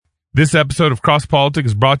This episode of Cross Politics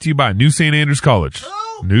is brought to you by New St. Andrews College.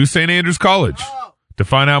 Oh. New St. Andrews College. Oh. To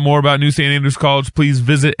find out more about New St. Andrews College, please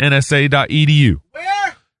visit nsa.edu.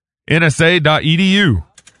 Where? nsa.edu.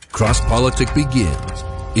 Cross Politic begins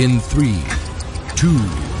in 3, 2,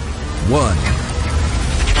 1.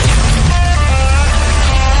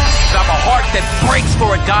 I'm a heart that breaks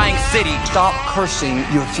for a dying city. Stop cursing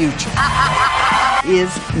your future.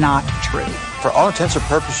 Is not true. For all intents and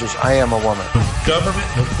purposes, I am a woman. No government,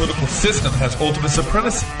 no political system has ultimate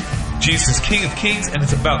supremacy. Jesus is King of Kings, and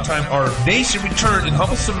it's about time our nation returned in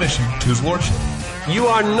humble submission to his lordship. You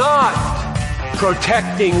are not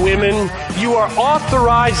protecting women. You are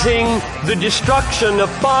authorizing the destruction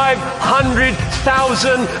of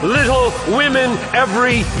 500,000 little women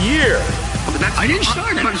every year. I didn't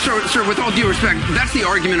start it. But, sir, with all due respect, that's the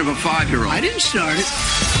argument of a 5-year-old. I didn't start it.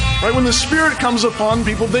 Right, when the Spirit comes upon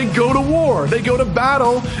people, they go to war. They go to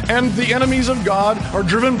battle, and the enemies of God are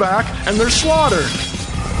driven back, and they're slaughtered.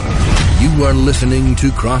 You are listening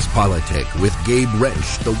to Cross Politic with Gabe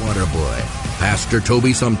Wrench, the Water Boy, Pastor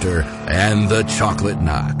Toby Sumter, and the Chocolate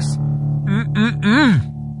Knox.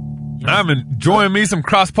 I'm enjoying me some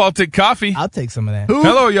Cross Politic coffee. I'll take some of that.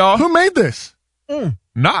 Hello, y'all. Who made this?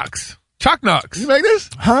 Knox. Chalk Knox. You make this?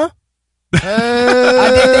 Huh?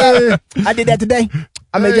 Hey. I did that today.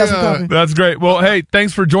 I made y'all some coffee. That's great. Well, hey,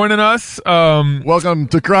 thanks for joining us. Welcome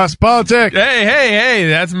to Cross Politic. Hey,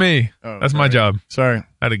 that's me. Oh, that's sorry. my job. Sorry. I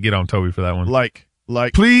had to get on Toby for that one. Like.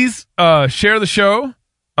 Please share the show.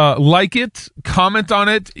 Like it. Comment on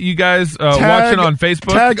it. You guys watching on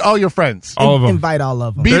Facebook. Tag all your friends. All of them. Invite all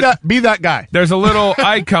of them. Be that guy. There's a little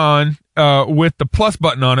icon with the plus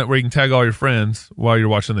button on it where you can tag all your friends while you're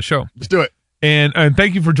watching the show. Let's do it. And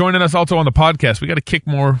thank you for joining us also on the podcast. We got to kick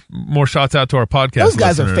more shots out to our podcast. Those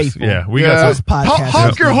guys listeners. are faithful. Yeah, we got those podcasts.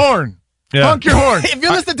 Honk your horn. Yeah. Honk your horn. If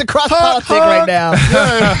you're listening to Cross Politic right now,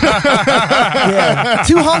 yeah.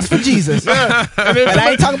 2 honks for Jesus. And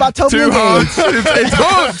I ain't talking about Toby Two and honks. Gabe. It's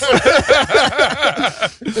honks.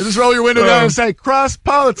 Just roll your window down and say Cross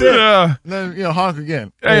Politic. Yeah. And then honk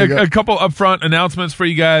again. Hey, a couple upfront announcements for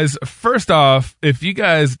you guys. First off, if you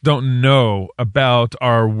guys don't know about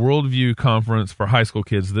our Worldview conference for high school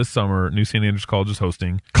kids this summer, New St. Andrews College is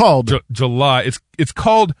hosting. Called July. It's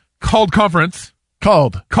called Conference.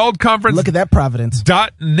 Called Conference. Look at that Providence.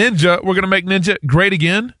 .ninja. We're gonna make Ninja great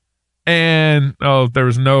again. And there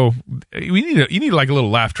was no. You need like a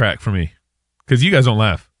little laugh track for me because you guys don't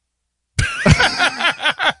laugh.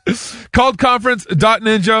 Called Conference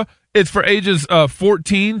 .ninja. It's for ages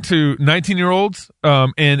 14 to 19-year-olds,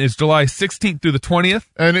 and it's July 16th through the 20th.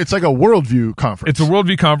 And it's like a worldview conference. It's a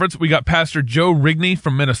worldview conference. We got Pastor Joe Rigney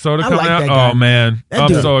from Minnesota coming out. That guy. Oh man, That I'm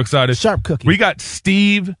dude, so excited. Sharp cookie. We got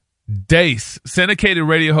Steve Dace, syndicated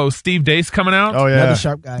radio host Steve Dace coming out. Oh yeah, Another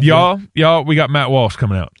sharp guy. Y'all, we got Matt Walsh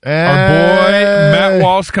coming out. Hey. Our boy Matt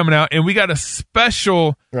Walsh coming out, and we got a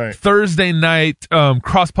special Thursday night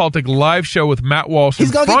Cross Politic live show with Matt Walsh.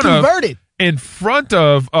 He's gonna get converted in front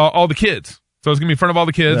of all the kids. So it's gonna be in front of all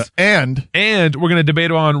the kids, and we're gonna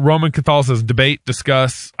debate on Roman Catholicism.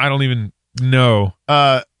 Discuss. I don't even know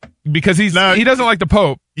because he doesn't like the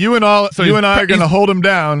Pope. You and I are going to hold him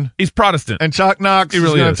down. He's Protestant. And Chalk Knox is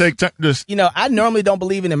going to take just. I normally don't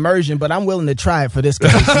believe in immersion, but I'm willing to try it for this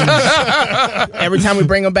guy. Every time we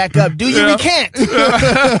bring him back up, do you recant? All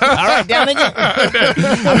right, down again.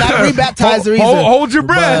 I'm not a rebaptizer either. Hold your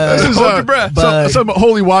breath. Hold your breath. Some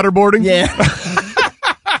holy waterboarding. Yeah.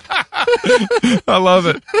 I love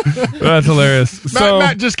it. That's hilarious.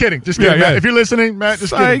 Matt, just kidding. Just kidding. Matt, if you're listening, Matt,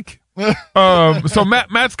 just kidding. So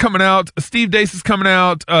Matt's coming out. Steve Dace is coming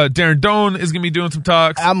out. Darren Doan is going to be doing some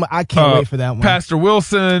talks. I can't wait for that one. Pastor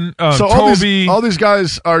Wilson, so Toby. All these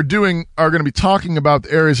guys are going to be talking about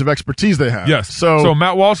the areas of expertise they have. Yes. So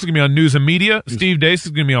Matt Walsh is going to be on news and media. Steve Dace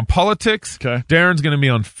is going to be on politics. Okay. Darren's going to be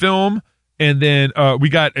on film. And then we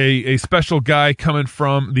got a special guy coming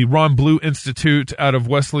from the Ron Blue Institute out of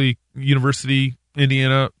Wesley University,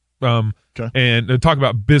 Indiana. And they talk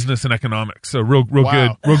about business and economics. So real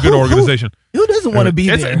good organization. Who doesn't want to be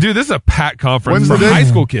there? Dude, this is a packed conference When's for high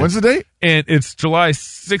school kids. When's the date? And it's July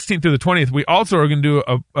 16th through the 20th. We also are going to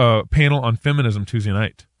do a panel on feminism Tuesday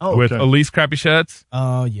night with Elise Krapischetz.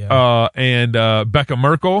 Oh, yeah. And Becca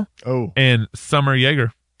Merkel. Oh. And Summer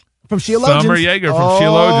Yeager. From Sheologians. Summer Yeager from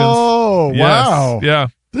Sheologians. Oh, wow. Yeah.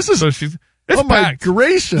 This is. It's oh, packed. My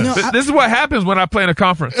gracious. This is what happens when I play in a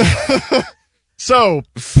conference. So,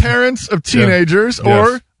 parents of teenagers,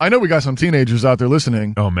 or I know we got some teenagers out there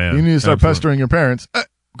listening. Oh, man. You need to start pestering your parents.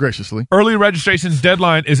 graciously. Early registration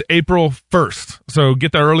deadline is April 1st. So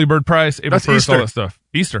get the early bird price, April That's 1st, Easter. all that stuff.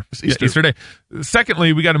 Easter. It's Easter. Yeah, Easter Day.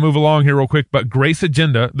 Secondly, we got to move along here real quick, but Grace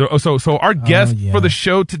Agenda. So our guest for the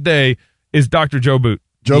show today is Dr. Joe Boot.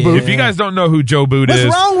 Joe Boot. If you guys don't know who Joe Boot is.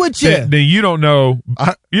 What's wrong with you? Then you don't know.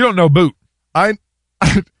 You don't know Boot.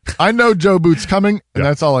 I know Joe Boot's coming, and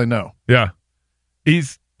that's all I know. Yeah.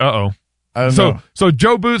 He's, I don't know. So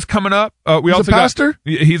Joe Boot's coming up. He's a pastor?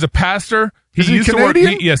 He's a pastor. Is he used Canadian?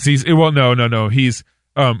 to work. Yes, no. He's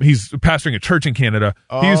pastoring a church in Canada.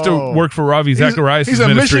 He used to work for Ravi Zacharias' He's a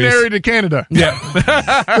ministries. missionary to Canada. Yeah.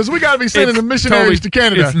 Because we got to be sending the missionaries to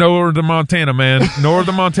Canada. It's northern Montana, man.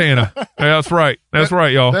 Northern Montana. Yeah, that's right. That's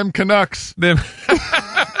right, y'all. Them Canucks. Them.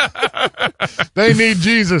 They need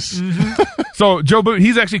Jesus. Mm-hmm. So Joe Boot,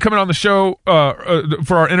 he's actually coming on the show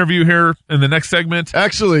for our interview here in the next segment.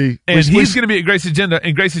 Actually, and he's going to be at Grace Agenda,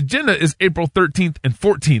 and Grace Agenda is April 13th and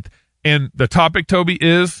 14th. And the topic, Toby,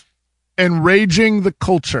 is enraging the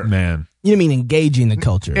culture. Man, you mean engaging the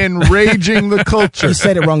culture? Enraging the culture. You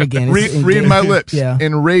said it wrong again. Read my lips. Yeah.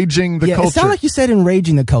 Enraging the culture. It sounded like you said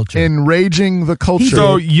enraging the culture. Enraging the culture.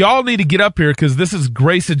 So y'all need to get up here because this is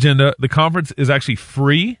Grace Agenda. The conference is actually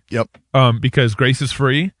free. Yep. Because Grace is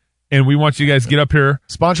free. And we want you guys to get up here.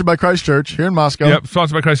 Sponsored by Christ Church here in Moscow. Yep,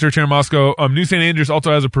 sponsored by Christ Church here in Moscow. New St. Andrews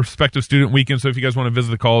also has a prospective student weekend, so if you guys want to visit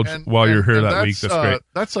the college while you're here that week, that's great.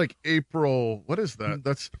 That's like April, what is that?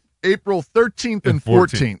 That's April 13th and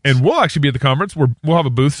 14th. And we'll actually be at the conference. We'll have a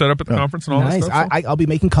booth set up at the conference and all that stuff. Nice. I'll be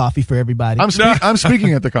making coffee for everybody. I'm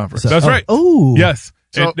speaking at the conference. That's right. Oh. Yes.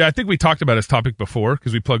 So, and I think we talked about his topic before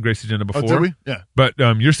because we plugged Grace Agenda before. Did we? Yeah. But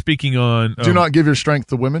you're speaking on... Do not give your strength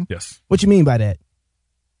to women? Yes. What you mean by that?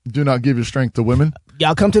 Do not give your strength to women.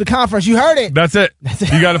 Y'all come to the conference. You heard it. That's it.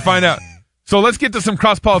 You got to find out. So let's get to some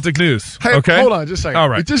cross-politic news. Hey, okay? Hold on just a second. All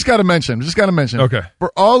right. We just got to mention. Okay.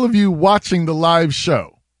 For all of you watching the live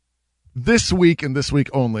show, this week and this week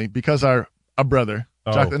only, because our brother,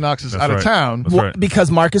 Jonathan Knox, is out of town. Right. Because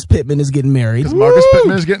Marcus Pittman is getting married. Because Marcus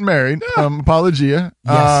Pittman is getting married. Apologia.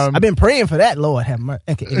 Yes. I've been praying for that. Lord have mercy.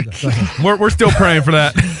 Okay, go ahead. We're still praying for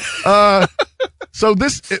that. So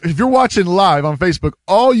if you're watching live on Facebook,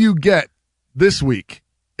 all you get this week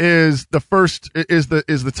is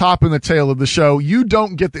the top and the tail of the show. You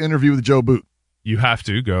don't get the interview with Joe Boot. You have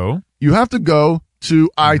to go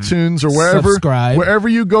to iTunes or wherever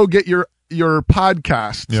you go get your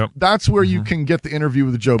podcast. Yep. That's where you can get the interview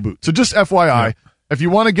with Joe Boot. So just FYI, if you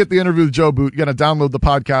want to get the interview with Joe Boot, you got to download the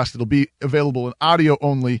podcast. It'll be available in audio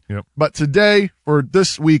only. Yep. But today, for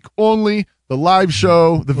this week only, the live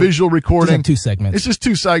show, the visual recording. Just 2 segments. It's just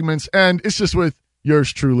 2 segments, and it's just with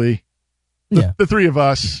yours truly. The 3 of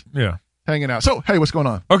us hanging out. So, hey, what's going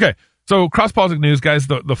on? Okay. So, cross-politic news, guys.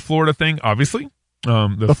 The Florida thing, obviously.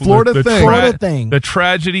 The Florida thing. The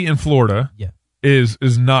tragedy in Florida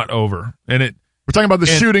is not over. And we're talking about the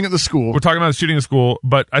shooting at the school. We're talking about the shooting at school,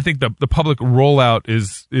 but I think the public rollout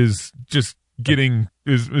is just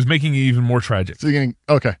making it even more tragic.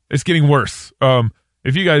 It's getting worse.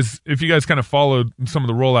 If you guys kind of followed some of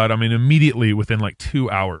the rollout, I mean, immediately within like 2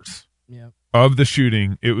 hours of the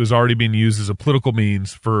shooting, it was already being used as a political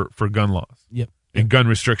means for gun laws and gun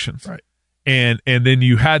restrictions. Right. And then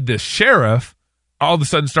you had this sheriff all of a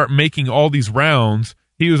sudden start making all these rounds.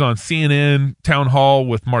 He was on CNN town hall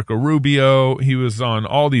with Marco Rubio. He was on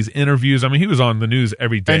all these interviews. I mean, he was on the news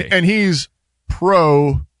every day. And he's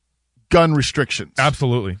pro gun restrictions.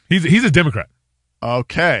 Absolutely. He's a Democrat.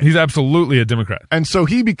 Okay. He's absolutely a Democrat. And so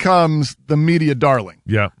he becomes the media darling.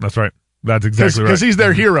 Yeah, that's right. That's exactly right. Because he's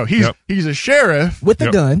their hero. He's a sheriff. With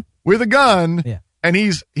a gun. With a gun. Yeah. And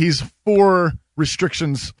he's for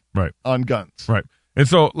restrictions on guns. Right. And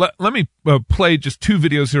so let me play just 2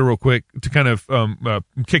 videos here real quick to kind of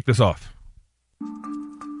kick this off.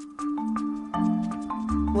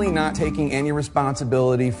 Not taking any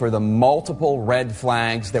responsibility for the multiple red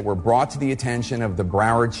flags that were brought to the attention of the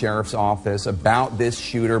Broward Sheriff's Office about this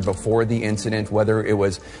shooter before the incident, whether it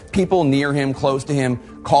was people near him, close to him,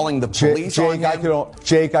 calling the police on him.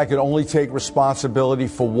 Jake, I could only take responsibility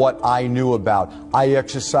for what I knew about. I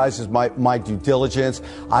exercised my due diligence.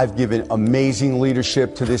 I've given amazing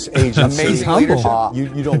leadership to this agency. Amazing leadership.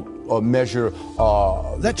 You don't measure.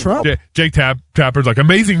 Is that Trump? Jake Tapper's like,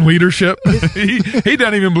 amazing leadership. he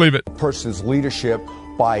doesn't even believe it. Person's leadership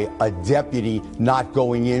by a deputy not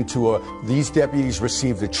going into these deputies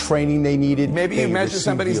received the training they needed. Maybe you measure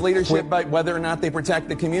somebody's leadership by whether or not they protect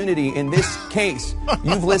the community. In this case,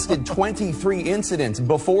 you've listed 23 incidents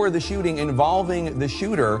before the shooting involving the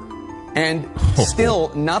shooter, and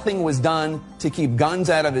still nothing was done to keep guns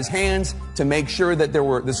out of his hands, to make sure that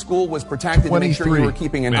the school was protected, to make sure you were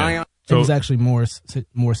keeping an eye on. It was actually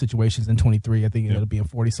more situations than 23. I think it'll be in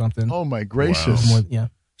 40 something. Oh my gracious! More, yeah.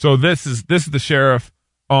 So this is the sheriff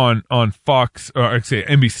on Fox, or actually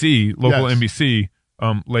NBC, local NBC.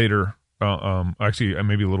 Later, actually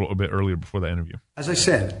maybe a little bit earlier before the interview. As I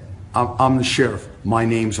said, I'm the sheriff. My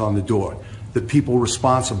name's on the door. The people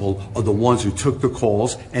responsible are the ones who took the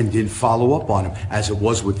calls and didn't follow up on them, as it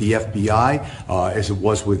was with the FBI, as it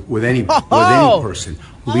was with any person.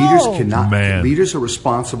 Leaders cannot. Leaders are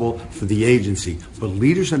responsible for the agency, but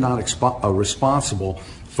leaders are not responsible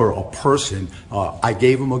for a person. I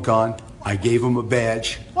gave him a gun. I gave him a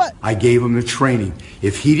badge. What? I gave him the training.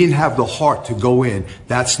 If he didn't have the heart to go in,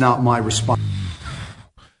 that's not my responsibility.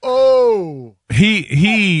 Oh.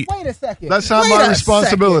 He Wait a second. That's not my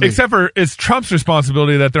responsibility. Except for it's Trump's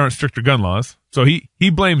responsibility that there aren't stricter gun laws. So he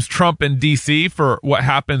blames Trump and D.C. for what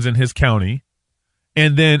happens in his county.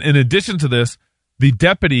 And then in addition to this, the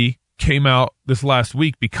deputy came out this last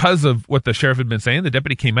week because of what the sheriff had been saying. The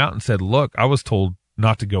deputy came out and said, look, I was told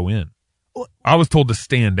not to go in. I was told to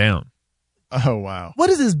stand down. Oh, wow. What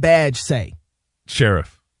does his badge say?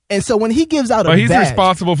 Sheriff. And so when he gives out a he's badge,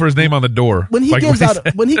 responsible for his name on the door. When he gives out,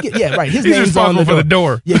 his he's name's responsible on for the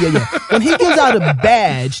door. Yeah. When he gives out a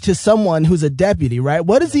badge to someone who's a deputy, right?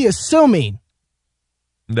 What is he assuming?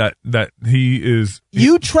 That he is.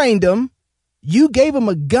 You trained him. You gave him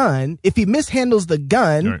a gun. If he mishandles the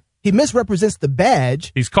gun, right. He misrepresents the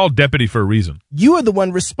badge. He's called deputy for a reason. You are the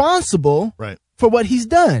one responsible for what he's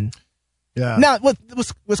done. Yeah. Now,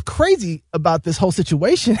 what's crazy about this whole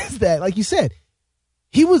situation is that, like you said,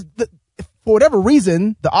 he was, for whatever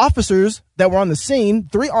reason, the officers that were on the scene,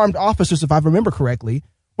 3 armed officers, if I remember correctly,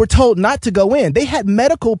 were told not to go in. They had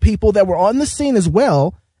medical people that were on the scene as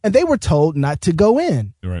well, and they were told not to go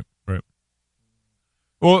in. Right.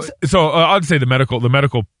 Well, so I'd say the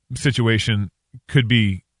medical situation could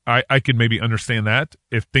be, I could maybe understand that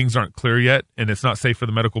if things aren't clear yet and it's not safe for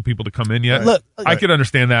the medical people to come in yet. Look, I could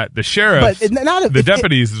understand that. The sheriff, the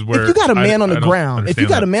deputies is where. If you got a man on the ground,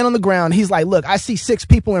 a man on the ground, he's like, look, I see 6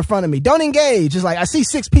 people in front of me. Don't engage. It's like, I see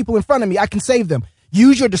 6 people in front of me. I can save them.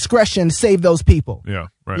 Use your discretion to save those people. Yeah,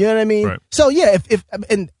 right. You know what I mean? Right. So yeah,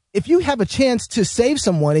 if you have a chance to save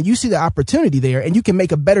someone and you see the opportunity there and you can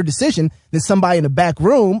make a better decision than somebody in the back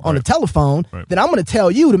room on the telephone, then I'm going to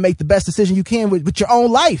tell you to make the best decision you can with your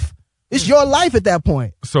own life. It's your life at that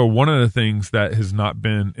point. So one of the things that has not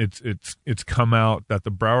been, it's come out that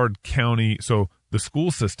the Broward County, so the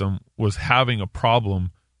school system was having a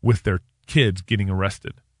problem with their kids getting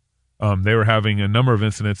arrested. They were having a number of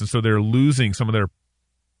incidents, and so they're losing some of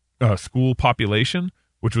their school population,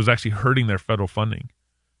 which was actually hurting their federal funding.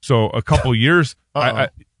 So a couple years, so I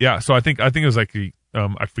think it was like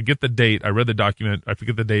I forget the date. I read the document. I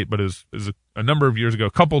forget the date, but it was a number of years ago,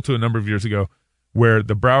 a number of years ago, where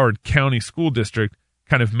the Broward County School District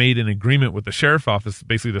kind of made an agreement with the sheriff's office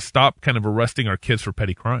basically to stop kind of arresting our kids for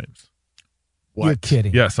petty crimes. What? You're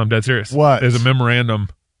kidding. Yes, I'm dead serious. What? There's a memorandum.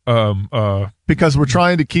 Because we're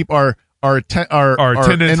trying to keep our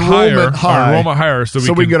attendance enrollment higher, so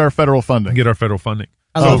we can get our federal funding.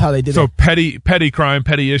 I love how they did so that. petty crime,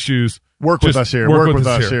 petty issues. Work with us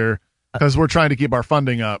here. Because we're trying to keep our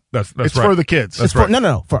funding up. That's it's right. for the kids. That's right.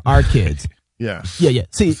 No, for our kids. Yeah.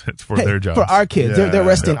 See, it's for their jobs. For our kids. Yeah, they're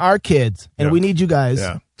arresting our kids, and we need you guys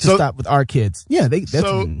to stop with our kids. Yeah,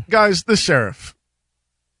 guys, the sheriff,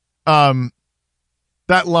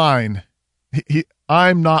 that line,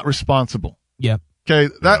 I'm not responsible. Yeah.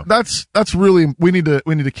 Okay. That's really, we need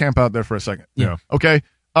to camp out there for a second. Yeah. Okay.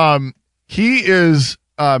 He is,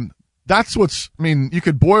 that's you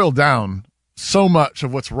could boil down so much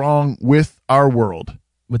of what's wrong with our world.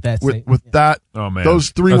 With that, oh man,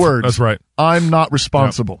 those 3 words. That's right. I'm not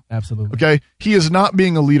responsible. Yep. Absolutely. Okay. He is not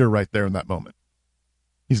being a leader right there in that moment.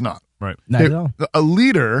 He's not. Right. Not at all. A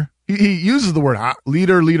leader, he uses the word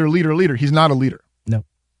leader. He's not a leader. No.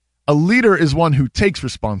 A leader is one who takes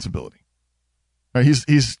responsibility. Right?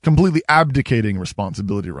 He's completely abdicating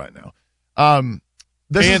responsibility right now. And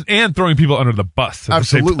throwing people under the bus.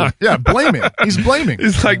 Absolutely. Yeah, blaming. He's blaming.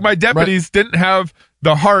 It's like my deputies didn't have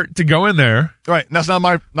the heart to go in there. Right. That's not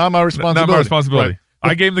my responsibility. Not my responsibility.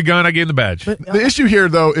 Right. I gave him the gun. I gave him the badge. The issue here,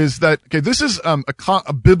 though, is that this is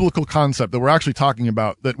a biblical concept that we're actually talking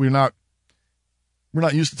about that we're not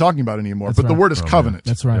used to talking about anymore. That's but right. the word is covenant.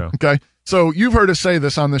 That's right. Yeah. Okay. So you've heard us say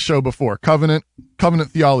this on this show before. Covenant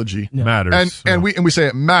theology matters, and we say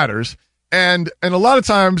it matters. And a lot of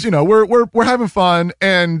times, we're having fun,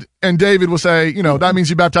 and David will say, that means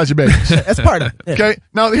you baptize your babies. That's part of it. Yeah. Okay.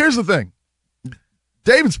 Now here's the thing.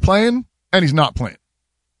 David's playing and he's not playing.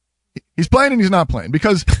 He's playing and he's not playing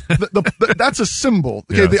because that's a symbol.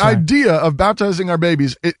 Okay, the idea of baptizing our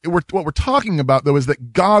babies, what we're talking about, though, is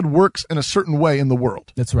that God works in a certain way in the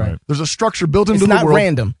world. That's right. There's a structure built into the world. It's not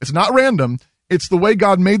random. It's not random. It's the way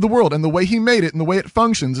God made the world, and the way he made it and the way it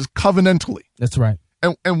functions is covenantally. That's right.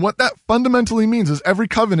 And what that fundamentally means is every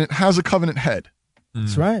covenant has a covenant head.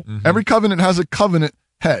 That's right. Mm-hmm. Every covenant has a covenant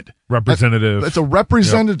head. Representative. It's a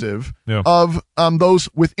representative of those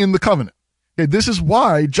within the covenant. Okay, this is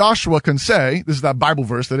why Joshua can say, this is that Bible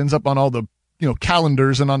verse that ends up on all the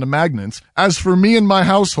calendars and on the magnets, as for me and my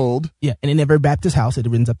household. Yeah, and in every Baptist house, it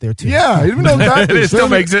ends up there too. Yeah, even though Baptist, it still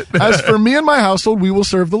makes it. As for me and my household, we will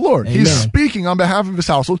serve the Lord. Amen. He's speaking on behalf of his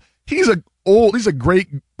household. He's a great,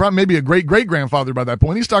 maybe a great-great-grandfather by that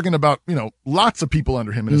point. He's talking about, lots of people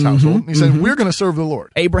under him in his household. He's saying, we're going to serve the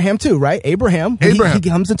Lord. Abraham too, right? Abraham. He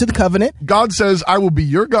comes into the covenant. God says, I will be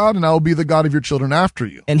your God and I will be the God of your children after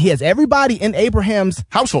you. And he has everybody in Abraham's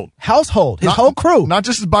household, his whole crew. Not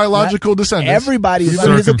just his biological descendants. Everybody is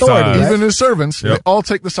under his authority. Right? Even his servants, they all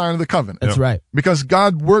take the sign of the covenant. That's right. Because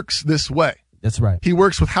God works this way. That's right. He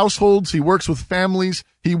works with households. He works with families.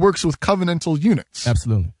 He works with covenantal units.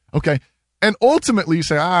 Absolutely. Okay. And ultimately, you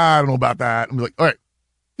say, I don't know about that. And be like, all right,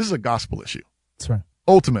 this is a gospel issue. That's right.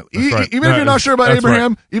 Ultimately. That's right. Even if you're not sure about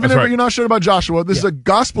Abraham, even if you're you're not sure about Joshua, this is a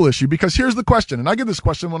gospel issue because here's the question. And I get this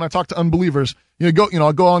question when I talk to unbelievers. I'll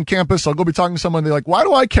go on campus. I'll go be talking to someone. They're like, why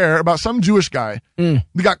do I care about some Jewish guy who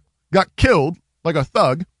got killed like a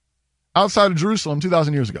thug outside of Jerusalem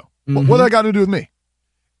 2,000 years ago? What did that got to do with me?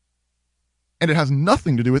 And it has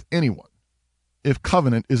nothing to do with anyone if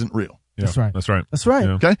covenant isn't real. Yeah, That's right. That's right. That's right.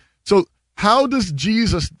 Yeah. Okay. So how does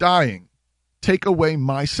Jesus dying take away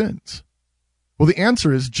my sins? Well, the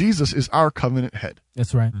answer is Jesus is our covenant head.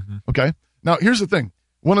 That's right. Okay. Now, here's the thing.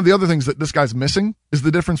 One of the other things that this guy's missing is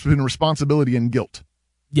the difference between responsibility and guilt.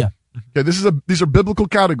 Yeah. Okay. These are biblical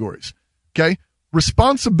categories. Okay.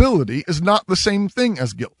 Responsibility is not the same thing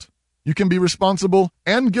as guilt. You can be responsible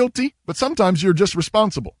and guilty, but sometimes you're just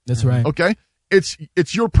responsible. That's right. Okay.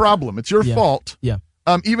 It's your problem. It's your fault. Yeah.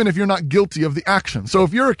 Even if you're not guilty of the action. So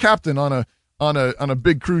if you're a captain on a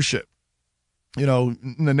big cruise ship, in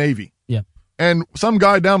the Navy, and some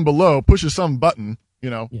guy down below pushes some button,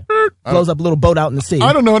 blows up a little boat out in the sea.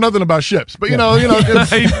 I don't know nothing about ships, but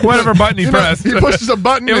whatever button he pressed, he pushes a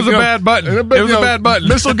button. It was a bad button. It was a bad button.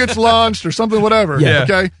 Missile gets launched or something, whatever. Yeah.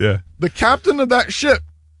 Okay. Yeah. The captain of that ship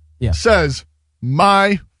says,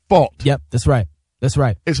 "My fault." Yep. That's right. That's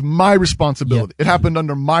right. It's my responsibility. It happened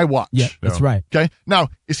under my watch. Yeah, that's right. Okay. Now,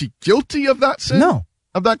 is he guilty of that sin? No.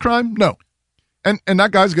 Of that crime? No. And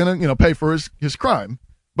that guy's gonna, pay for his crime.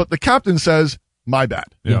 But the captain says, my bad.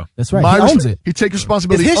 Yeah. That's right. He owns it. He takes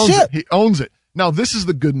responsibility. It's his he owns ship. it. He owns it. Now, this is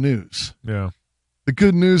the good news. Yeah. The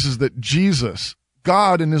good news is that Jesus,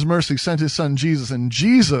 God in his mercy, sent his son Jesus, and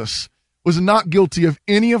Jesus was not guilty of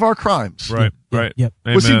any of our crimes. Right. Right. Yep.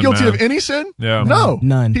 Amen, Was he guilty man. of any sin? Yeah. No.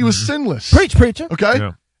 None. He was sinless. Preach, preacher. Okay?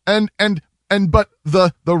 Yeah. But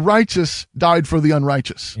the righteous died for the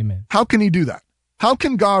unrighteous. Amen. How can he do that? How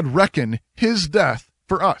can God reckon his death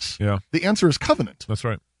for us? Yeah. The answer is covenant. That's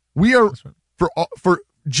right. We are That's right. for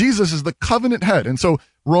Jesus is the covenant head. And so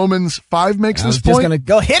Romans 5 makes this point. I was just going to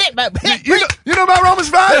go hit it, but you know about Romans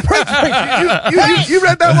 5? you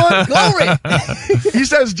read that one? Glory. He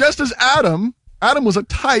says, just as Adam was a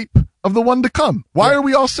type of the one to come. Why are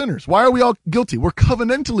we all sinners? Why are we all guilty? We're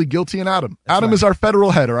covenantally guilty in Adam. Adam is our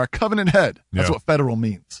federal head or our covenant head. That's what federal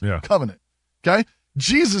means. Yeah. Covenant. Okay?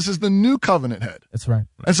 Jesus is the new covenant head. That's right.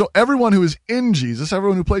 And so everyone who is in Jesus,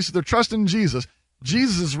 everyone who places their trust in Jesus,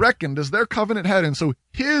 Jesus is reckoned as their covenant head. And so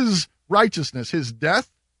his righteousness, his death,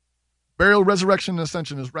 burial, resurrection, and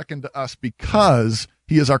ascension is reckoned to us because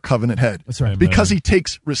he is our covenant head. That's right. Because he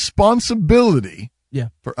takes responsibility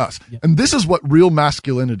for us. Yeah. And this is what real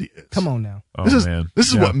masculinity is. Come on now. This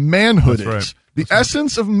is what manhood That's is. right. The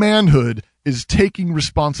essence of manhood is taking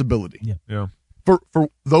responsibility Yeah. for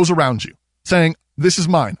those around you, saying, this is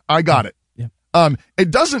mine. I got it. Yeah.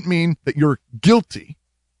 It doesn't mean that you're guilty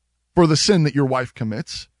for the sin that your wife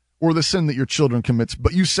commits or the sin that your children commits,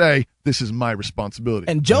 but you say, this is my responsibility.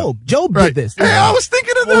 And Job did this. Hey, I was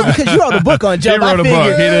thinking of that. Well, because you wrote a book on Job. He wrote a book.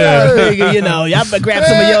 He did. I figured, y'all better grab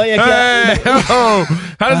some of your.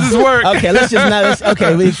 How does this work? Okay, let's just not.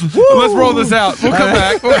 Let's roll this out. We'll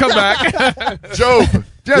come back. Job.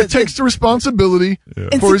 Takes the responsibility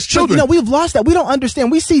for his children. We've lost that. We don't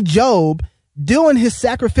understand. We see Job doing his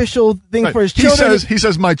sacrificial thing for his children. He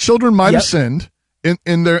says, my children might have sinned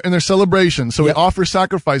in their celebration, so he offers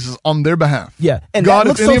sacrifices on their behalf. Yeah, and God,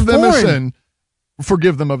 that if looks any so of them have foreign. sinned,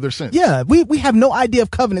 forgive them of their sins. Yeah, we have no idea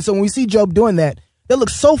of covenant. So when we see Job doing that that look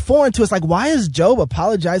so foreign to us. Like, why is Job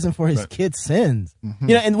apologizing for his kid's sins? Mm-hmm.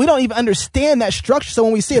 You know, and we don't even understand that structure. So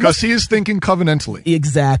when we see it, because he is thinking covenantally.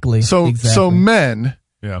 Exactly. So men,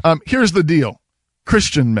 yeah. Here's the deal.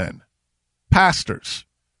 Christian men, pastors,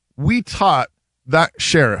 we taught that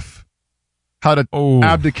sheriff how to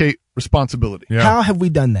abdicate responsibility. Yeah. How have we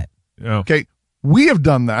done that? Yeah. Okay. We have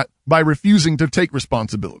done that by refusing to take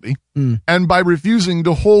responsibility and by refusing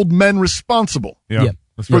to hold men responsible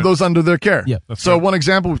for those under their care. Yeah. So one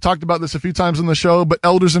example, we've talked about this a few times in the show, but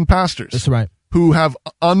elders and pastors. That's right. Who have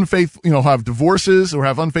unfaithful, have divorces or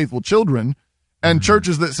have unfaithful children, and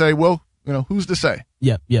churches that say, well, who's to say?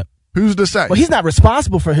 Yep. Who's to say? Well, he's not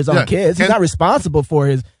responsible for his own kids. He's not responsible for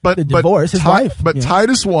the divorce, his wife. But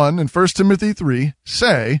Titus 1 and 1 Timothy 3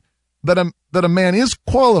 say that a man is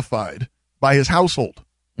qualified by his household.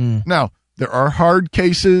 Now, there are hard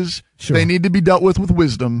cases. Sure. They need to be dealt with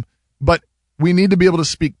wisdom, but we need to be able to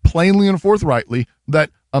speak plainly and forthrightly that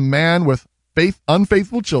a man with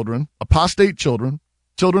unfaithful children, apostate children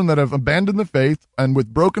that have abandoned the faith, and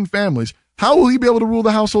with broken families, how will he be able to rule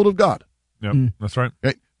the household of God? Yep, that's right.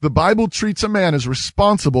 Okay? The Bible treats a man as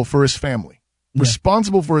responsible for his family,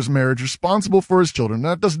 responsible for his marriage, responsible for his children.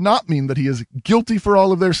 That does not mean that he is guilty for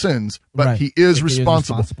all of their sins, but he is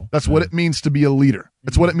responsible. That's what it means to be a leader.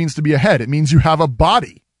 It's what it means to be a head. It means you have a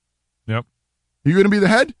body. Yep. You're going to be the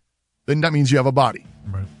head? Then that means you have a body.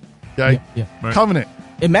 Right. Okay? Yeah. Right. Covenant.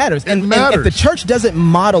 It matters. And if the church doesn't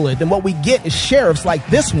model it, then what we get is sheriffs like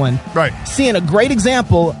this one seeing a great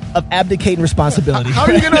example of abdicating responsibility. How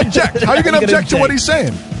are you going to object? How are you going to object to what he's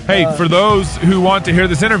saying? Hey, for those who want to hear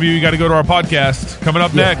this interview, you got to go to our podcast. Coming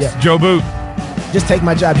up next, Joe Boot. Just take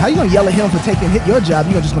my job. How you going to yell at him for taking your job?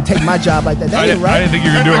 You're just going to take my job like that? That ain't right. I didn't think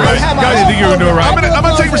you were going to do it right. I didn't think you were going to do it right. I'm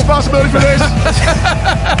going to take responsibility for this.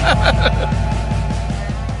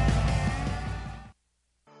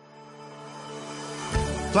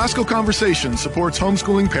 Classical Conversation supports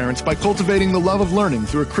homeschooling parents by cultivating the love of learning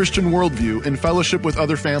through a Christian worldview in fellowship with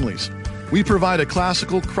other families. We provide a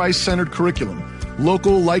classical, Christ-centered curriculum,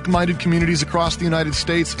 local, like-minded communities across the United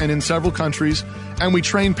States and in several countries, and we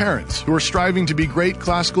train parents who are striving to be great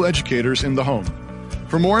classical educators in the home.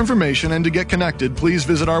 For more information and to get connected, please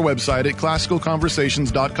visit our website at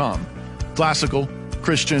classicalconversations.com. Classical,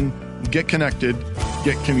 Christian, get connected,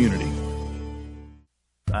 get community.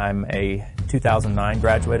 I'm a 2009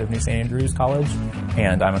 graduate of New St. Andrews College,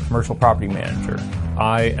 and I'm a commercial property manager.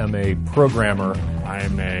 I am a programmer.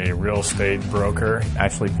 I'm a real estate broker.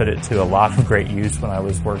 Actually put it to a lot of great use when I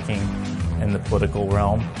was working in the political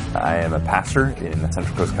realm. I am a pastor in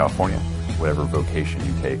Central Coast, California. Whatever vocation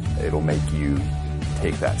you take, it'll make you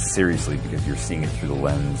take that seriously because you're seeing it through the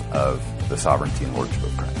lens of the sovereignty and lordship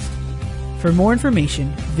of Christ. For more information,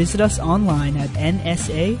 visit us online at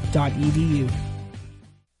nsa.edu.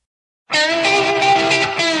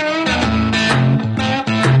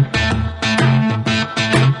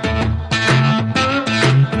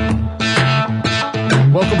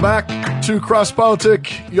 Welcome back to Cross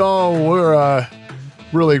Politic. Y'all, we're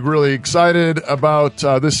really, really excited about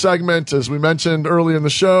this segment. As we mentioned early in the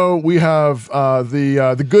show, we have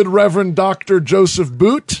the good Reverend Dr. Joseph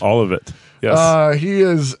Boot. All of it. Yes. He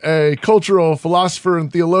is a cultural philosopher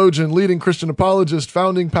and theologian, leading Christian apologist,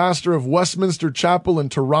 founding pastor of Westminster Chapel in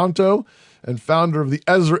Toronto, and founder of the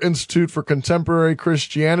Ezra Institute for Contemporary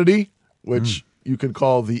Christianity, which you can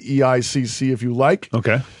call the EICC if you like.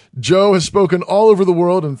 Okay. Joe has spoken all over the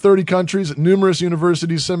world in 30 countries at numerous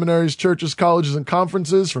universities, seminaries, churches, colleges, and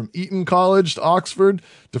conferences, from Eton College to Oxford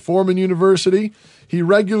to Fordham University. He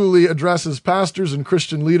regularly addresses pastors and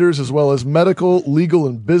Christian leaders, as well as medical, legal,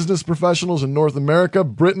 and business professionals in North America,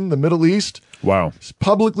 Britain, the Middle East. Wow. He's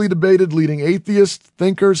publicly debated leading atheists,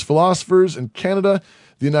 thinkers, philosophers in Canada,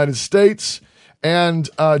 the United States. And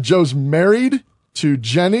Joe's married to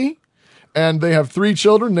Jenny, and they have 3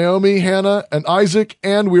 children, Naomi, Hannah, and Isaac.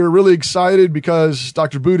 And we are really excited because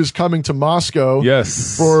Dr. Boot is coming to Moscow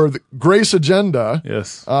for the Grace Agenda,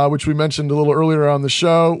 which we mentioned a little earlier on the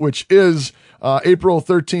show, which is April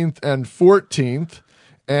 13th and 14th.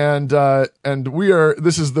 And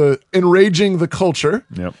this is the Enraging the Culture.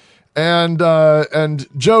 Yep. And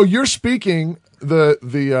Joe, you're speaking the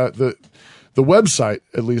website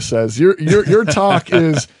at least says your talk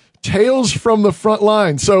is Tales from the Front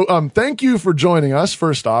Line. So thank you for joining us.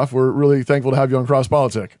 First off, we're really thankful to have you on Cross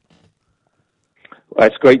Politic. Well,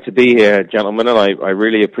 it's great to be here, gentlemen, and I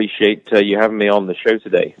really appreciate you having me on the show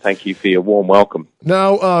today. Thank you for your warm welcome.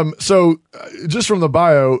 Now, so just from the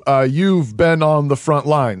bio, you've been on the front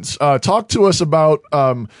lines. Talk to us about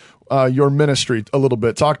your ministry a little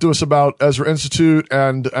bit. Talk to us about Ezra Institute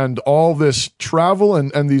and all this travel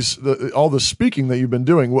and all the speaking that you've been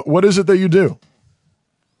doing. What is it that you do?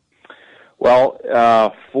 Well,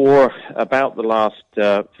 for about the last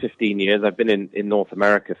 15 years, I've been in North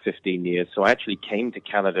America 15 years, so I actually came to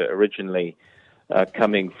Canada originally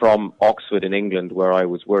coming from Oxford in England, where I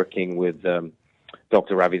was working with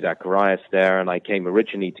Dr. Ravi Zacharias there, and I came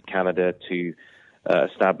originally to Canada to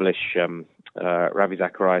establish Ravi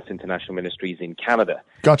Zacharias International Ministries in Canada.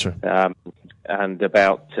 Gotcha. And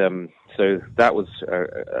about, so that was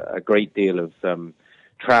a great deal of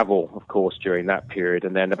travel, of course, during that period.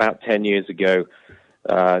 And then about 10 years ago,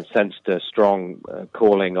 sensed a strong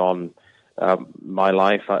calling on my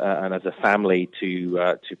life and as a family to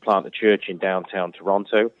plant a church in downtown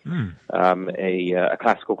Toronto, a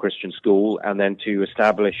classical Christian school, and then to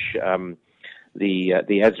establish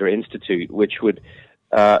the Ezra Institute, which would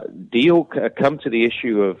come to the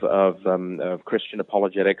issue of Christian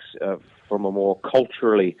apologetics from a more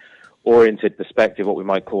culturally oriented perspective, what we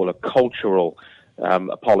might call a cultural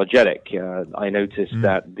apologetic. I noticed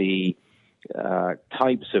that the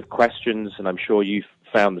types of questions, and I'm sure you've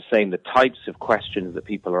found the same, the types of questions that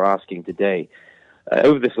people are asking today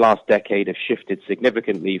over this last decade have shifted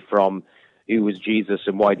significantly from who was Jesus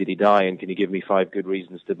and why did he die, and can you give me 5 good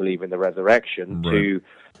reasons to believe in the resurrection, to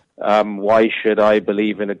why should I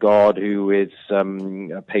believe in a God who is a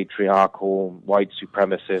patriarchal, white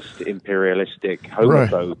supremacist, imperialistic,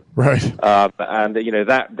 homophobe? Right. And,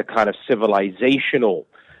 that the kind of civilizational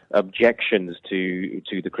objections to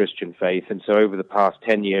the Christian faith. And so over the past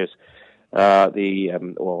 10 years, 8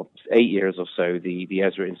 years or so, the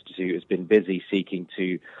Ezra Institute has been busy seeking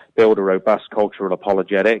to build a robust cultural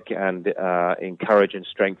apologetic and encourage and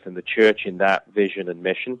strengthen the church in that vision and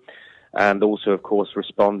mission. And also, of course,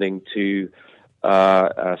 responding to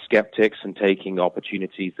skeptics and taking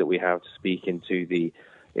opportunities that we have to speak into the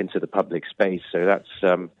public space. So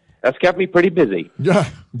that's kept me pretty busy. Yeah.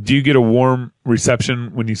 Do you get a warm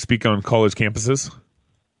reception when you speak on college campuses?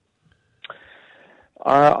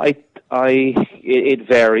 It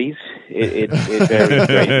varies. It varies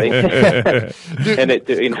greatly, and it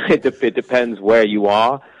depends where you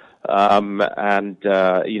are.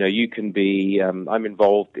 You can be. I'm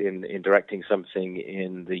involved in directing something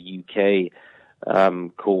in the UK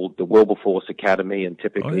called the Wilberforce Academy, and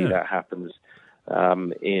typically that happens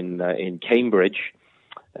in Cambridge.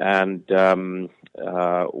 And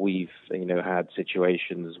we've had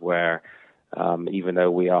situations where even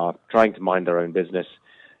though we are trying to mind our own business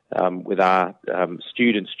with our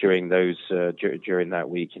students during during that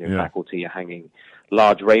week, faculty are hanging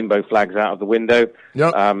large rainbow flags out of the window,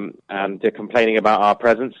 and they're complaining about our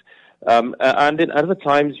presence. And at other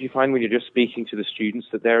times, you find when you're just speaking to the students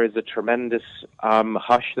that there is a tremendous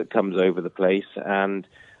hush that comes over the place and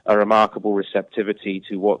a remarkable receptivity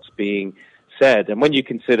to what's being said. And when you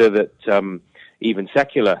consider that even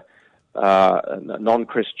secular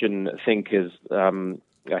non-Christian thinkers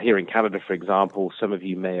here in Canada, for example, some of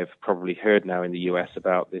you may have probably heard now in the U.S.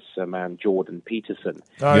 about this man Jordan Peterson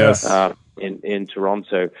in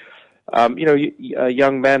Toronto.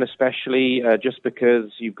 Young men especially, just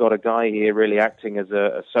because you've got a guy here really acting as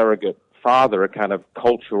a surrogate father, a kind of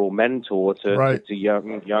cultural mentor to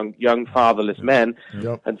young fatherless men,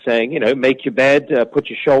 and saying, make your bed, put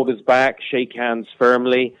your shoulders back, shake hands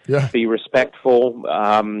firmly, be respectful,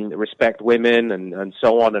 respect women, and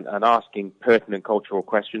so on, and asking pertinent cultural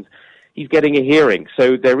questions. He's getting a hearing.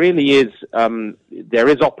 So there really is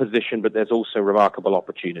opposition, but there's also remarkable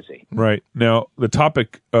opportunity. Right. Now, the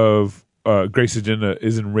topic of Grace Agenda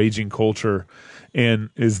is enraging culture.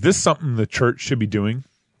 And is this something the church should be doing?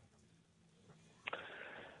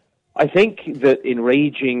 I think that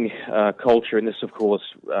enraging culture, and this, of course,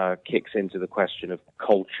 kicks into the question of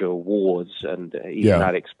culture wars, and even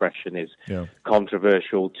that expression is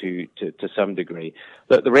controversial to some degree.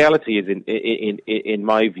 But the reality is, in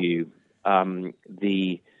my view,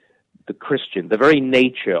 the Christian, the very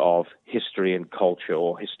nature of history and culture,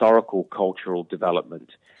 or historical cultural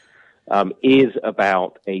development, is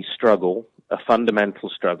about a struggle, a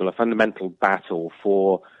fundamental battle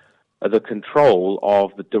for the control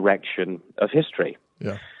of the direction of history.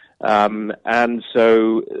 And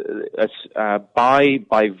so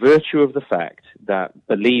by virtue of the fact that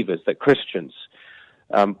believers, that Christians,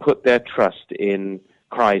 put their trust in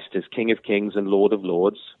Christ as King of Kings and Lord of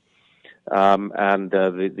Lords, and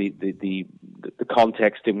the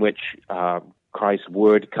context in which Christ's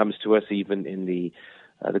word comes to us, even in the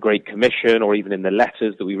Great Commission, or even in the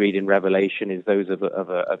letters that we read in Revelation, is those of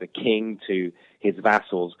a king to his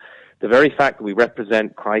vassals. The very fact that we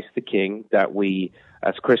represent Christ the King, that we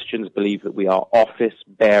as Christians believe that we are office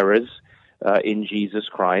bearers in Jesus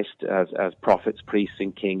Christ as prophets, priests,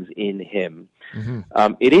 and kings in him.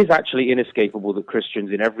 It is actually inescapable that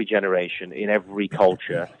Christians in every generation, in every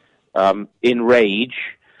culture, enrage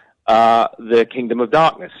the kingdom of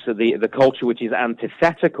darkness. So the culture which is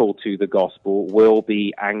antithetical to the gospel will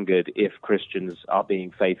be angered if Christians are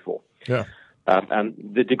being faithful. Yeah. And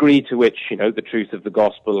the degree to which, the truth of the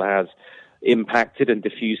gospel has impacted and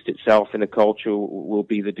diffused itself in a culture will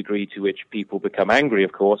be the degree to which people become angry,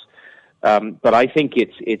 of course. But I think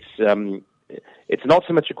it's not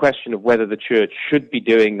so much a question of whether the church should be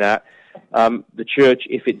doing that. The church,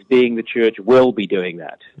 if it's being the church, will be doing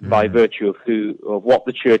that by virtue of what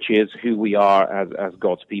the church is, who we are as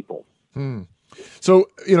God's people. So,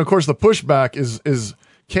 of course, the pushback is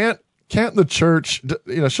can't the church,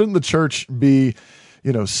 shouldn't the church be,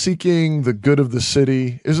 seeking the good of the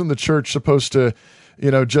city? Isn't the church supposed to,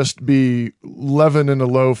 just be leaven in a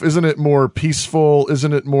loaf? Isn't it more peaceful?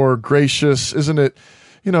 Isn't it more gracious? Isn't it,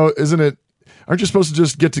 aren't you supposed to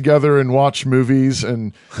just get together and watch movies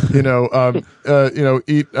and,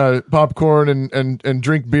 eat popcorn and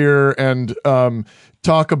drink beer and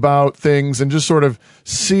talk about things and just sort of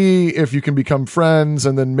see if you can become friends,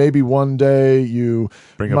 and then maybe one day you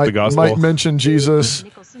bring up the gospel, might mention Jesus.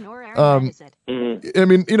 I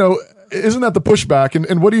mean, isn't that the pushback?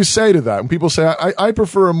 And what do you say to that when people say, I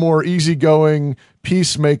prefer a more easygoing,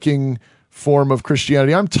 peacemaking form of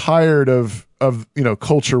Christianity? I'm tired of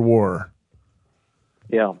culture war.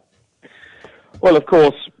 Yeah. Well, of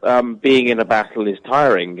course, being in a battle is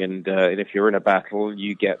tiring, and if you're in a battle,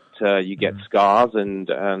 you get scars and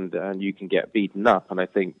you can get beaten up. And I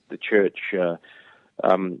think the church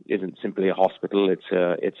isn't simply a hospital;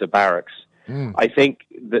 it's a barracks. I think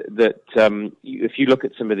that if you look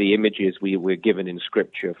at some of the images we're given in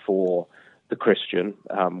Scripture for the Christian,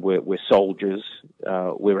 we're soldiers,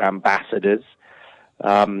 we're ambassadors,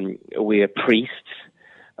 we're priests.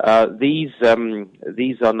 These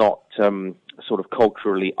are not sort of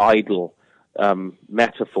culturally idle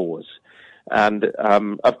metaphors, and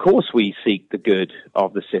of course we seek the good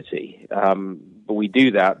of the city, but we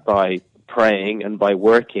do that by praying and by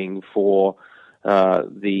working for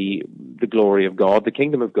the glory of God, the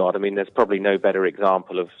kingdom of God. I mean, there's probably no better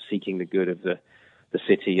example of seeking the good of the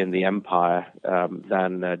city and the empire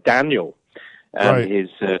than Daniel and his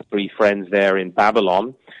three friends there in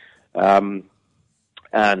Babylon.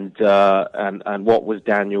 And what was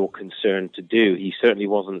Daniel concerned to do? He certainly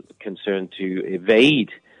wasn't concerned to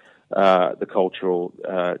evade the cultural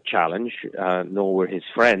challenge, nor were his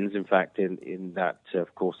friends. In fact, in that,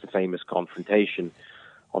 of course, the famous confrontation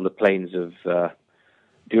on the plains of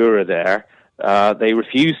Dura there, they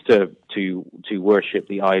refused to worship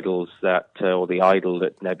the idols or the idol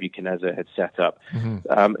that Nebuchadnezzar had set up,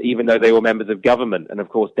 even though they were members of government. And of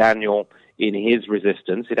course, Daniel, in his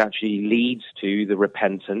resistance, it actually leads to the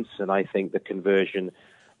repentance and I think the conversion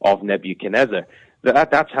of Nebuchadnezzar.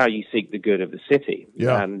 That's how you seek the good of the city.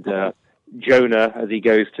 Yeah. And Jonah, as he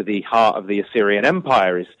goes to the heart of the Assyrian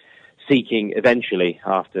Empire, is seeking eventually,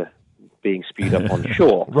 after being spewed up on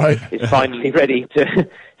shore, is finally ready to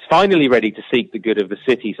seek the good of the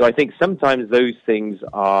city. So I think sometimes those things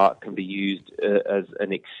can be used as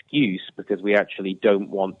an excuse because we actually don't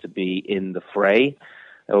want to be in the fray,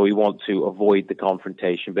 or we want to avoid the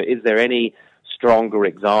confrontation. But is there any stronger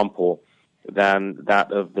example than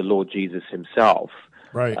that of the Lord Jesus himself,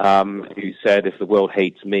 who said, if the world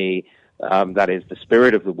hates me, that is the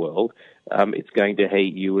spirit of the world, it's going to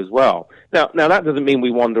hate you as well. Now that doesn't mean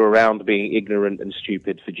we wander around being ignorant and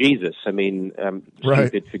stupid for Jesus. I mean,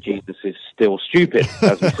 stupid for Jesus is still stupid,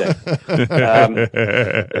 as we say.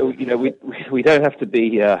 We don't have to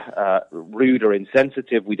be rude or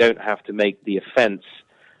insensitive. We don't have to make the offense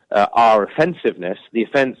our offensiveness. The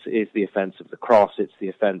offense is the offense of the cross. It's the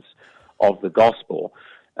offense of the gospel.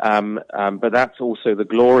 But that's also the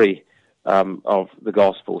glory of the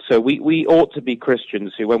gospel. So we ought to be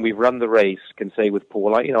Christians who, when we've run the race, can say with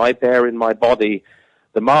Paul, I bear in my body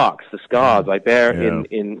the marks, the scars. I bear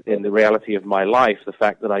in the reality of my life the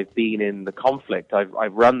fact that I've been in the conflict.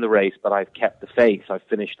 I've run the race, but I've kept the faith. I've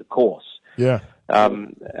finished the course. Yeah.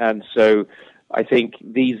 And so I think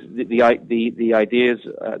the idea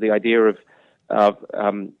of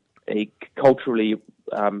a culturally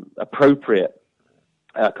appropriate,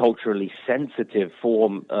 culturally sensitive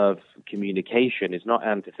form of communication is not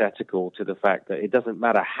antithetical to the fact that it doesn't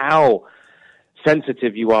matter how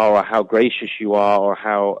sensitive you are or how gracious you are or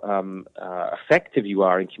how effective you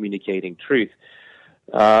are in communicating truth.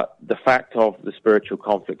 The fact of the spiritual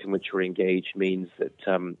conflict in which we're engaged means that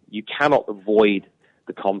you cannot avoid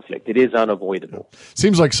the conflict. It is unavoidable.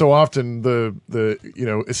 Seems like so often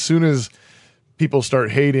as soon as people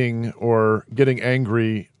start hating or getting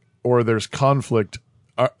angry or there's conflict,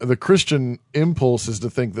 the Christian impulse is to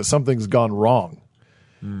think that something's gone wrong.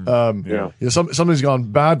 Something's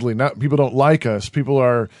gone badly. Now people don't like us. People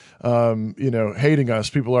are, hating us.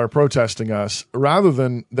 People are protesting us. Rather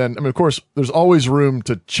than, of course, there's always room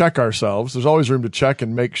to check ourselves. There's always room to check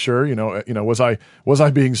and make sure, was I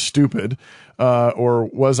being stupid, or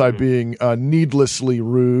was I being needlessly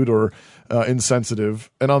rude or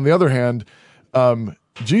insensitive? And on the other hand,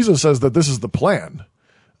 Jesus says that this is the plan.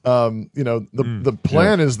 The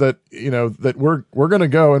plan is that, that we're going to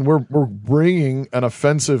go and we're bringing an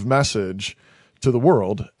offensive message to the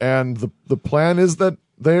world. And the plan is that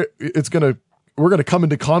we're going to come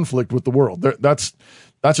into conflict with the world. That's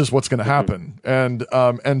just what's going to happen. And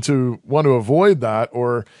to want to avoid that,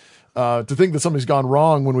 or to think that something's gone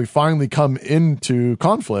wrong when we finally come into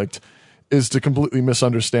conflict, is to completely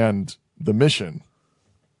misunderstand the mission.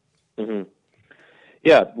 Mm-hmm.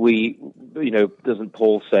 Yeah, doesn't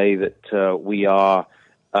Paul say that we are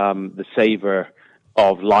the savor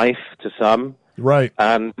of life to some, right?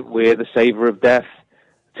 And we're the savor of death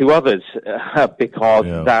to others, because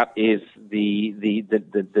that is the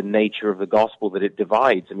nature of the gospel, that it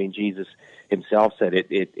divides. I mean, Jesus himself said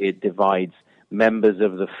it divides members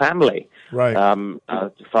of the family, right?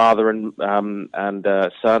 Father and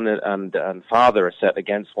son and father are set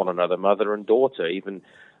against one another, mother and daughter, even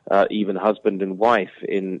husband and wife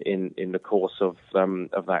in the course of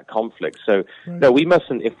that conflict. So no, we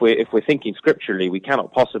mustn't. If we're thinking scripturally, we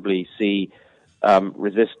cannot possibly see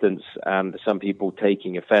resistance and some people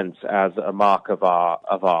taking offense as a mark of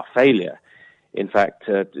our failure. In fact,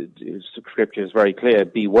 scripture is very clear: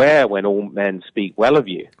 beware when all men speak well of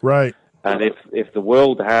you. Right. And if the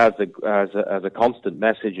world has a constant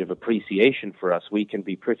message of appreciation for us, we can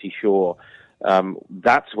be pretty sure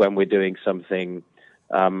that's when we're doing something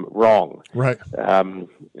wrong. Right.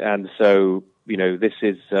 And so, this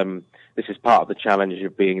is part of the challenge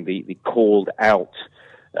of being the called out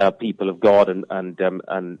people of God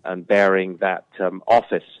and bearing that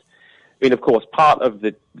office. I mean, of course, part of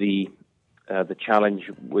the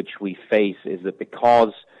challenge which we face is that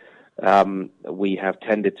because we have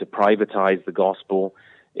tended to privatize the gospel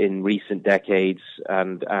in recent decades,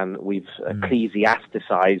 and we've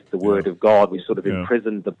ecclesiasticized the Word of God. We've sort of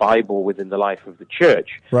imprisoned the Bible within the life of the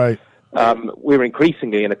church. Right. We're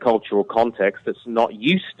increasingly in a cultural context that's not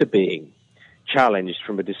used to being challenged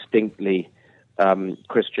from a distinctly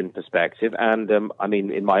Christian perspective. And I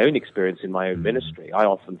mean, in my own experience, in my own ministry, I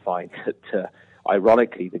often find that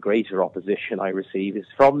ironically, the greater opposition I receive is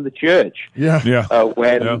from the church.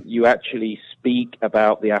 When you actually speak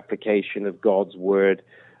about the application of God's word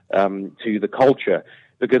to the culture.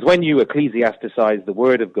 Because when you ecclesiasticize the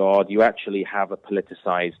word of God, you actually have a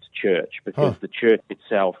politicized church, because the church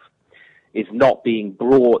itself is not being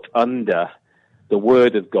brought under the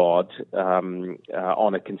word of God on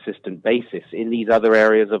a consistent basis in these other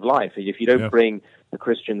areas of life. If you don't bring the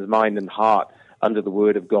Christian's mind and heart under the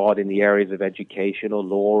word of God in the areas of education or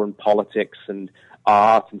law and politics and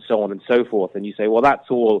art and so on and so forth, and you say, well, that's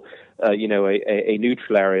all, a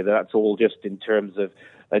neutral area, that's all just in terms of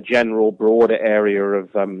a general, broader area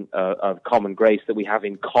of common grace that we have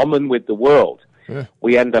in common with the world.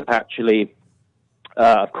 We end up actually,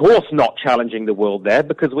 of course, not challenging the world there,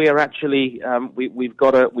 because we are actually we've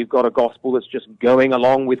got a gospel that's just going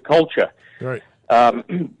along with culture. Right.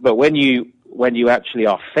 But when you actually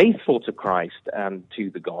are faithful to Christ and to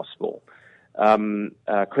the gospel,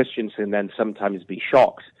 Christians can then sometimes be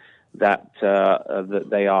shocked that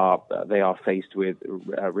they are faced with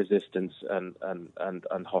resistance and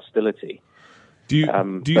hostility. Do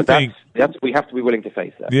you think that's we have to be willing to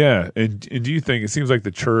face that? Yeah, and do you think it seems like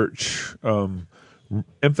the church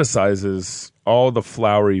emphasizes all the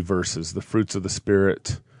flowery verses, the fruits of the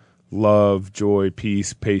Spirit, love, joy,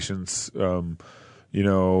 peace, patience, God's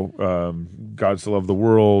to love the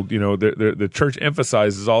world. The church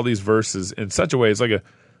emphasizes all these verses in such a way. It's like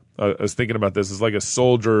I was thinking about this. It's like a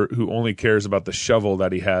soldier who only cares about the shovel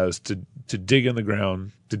that he has to dig in the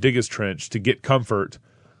ground, to dig his trench, to get comfort,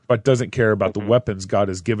 but doesn't care about the weapons God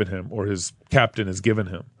has given him or his captain has given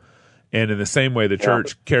him. And in the same way, the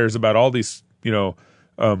church cares about all these,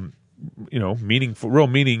 meaningful, real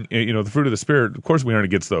meaning, the fruit of the Spirit. Of course, we aren't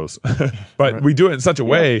against those, but we do it in such a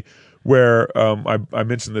way where I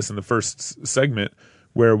mentioned this in the first segment,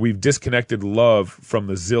 where we've disconnected love from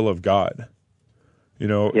the zeal of God.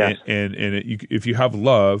 If you have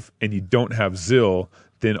love and you don't have zeal,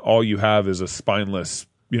 then all you have is a spineless,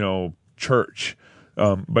 church.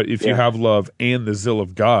 But if you have love and the zeal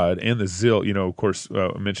of God and the zeal, of course,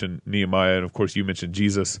 I mentioned Nehemiah, and of course you mentioned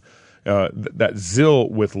Jesus. That zeal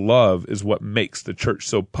with love is what makes the church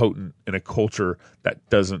so potent in a culture that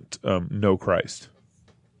doesn't know Christ.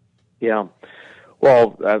 Yeah.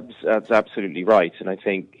 Well, that's absolutely right, and I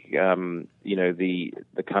think the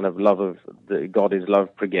kind of love of the God is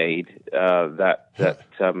love brigade.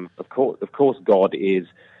 Of course God is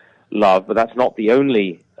love, but that's not the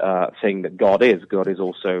only thing that God is. God is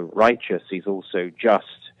also righteous. He's also just.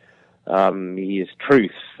 He is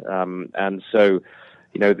truth, and so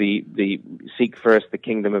the seek first the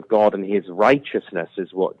kingdom of God and His righteousness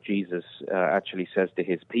is what Jesus actually says to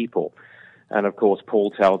His people. And of course,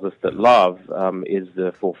 Paul tells us that love is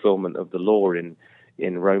the fulfillment of the law in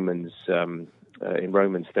Romans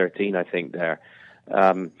 13, I think there.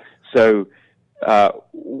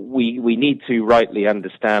 We need to rightly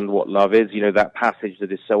understand what love is. That passage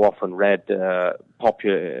that is so often read,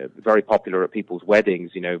 very popular at people's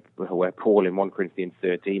weddings. Where Paul in 1 Corinthians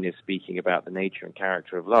 13 is speaking about the nature and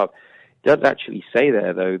character of love. It does actually say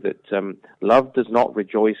there, though, that love does not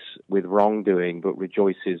rejoice with wrongdoing, but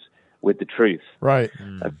rejoices with the truth. Right.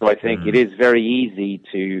 And so I think it is very easy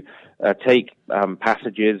to take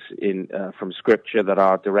passages from Scripture that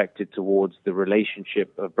are directed towards the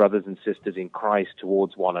relationship of brothers and sisters in Christ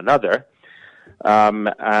towards one another,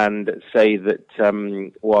 and say that,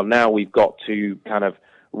 now we've got to kind of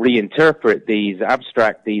reinterpret these,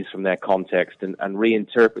 abstract these from their context, and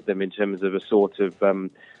reinterpret them in terms of a sort of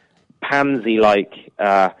pansy-like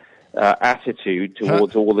attitude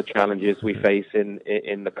towards all the challenges we face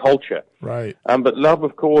in the culture. Right. But love,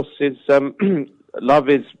 of course, is love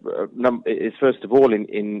is first of all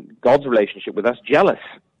in God's relationship with us jealous.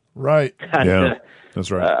 Right. And, that's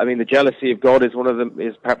right. The jealousy of God is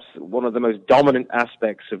perhaps one of the most dominant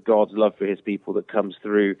aspects of God's love for His people that comes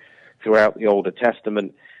throughout the Older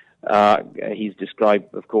Testament. He's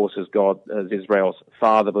described, of course, as God as Israel's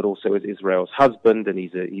father, but also as Israel's husband, and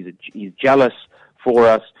he's jealous for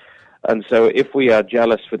us. And so if we are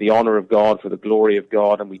jealous for the honor of God, for the glory of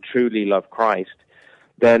God, and we truly love Christ,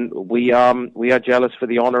 then we are jealous for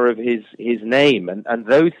the honor of His name. And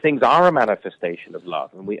those things are a manifestation of love.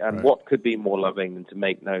 And what could be more loving than to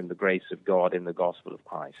make known the grace of God in the gospel of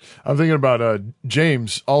Christ? I'm thinking about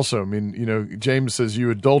James also. I mean, James says, "You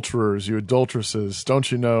adulterers, you adulteresses,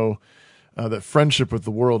 don't you know that friendship with the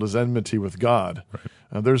world is enmity with God?"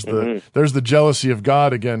 Right. There's the jealousy of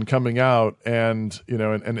God again coming out, and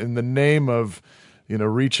and in the name of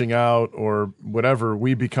reaching out or whatever,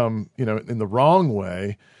 we become in the wrong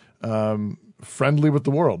way friendly with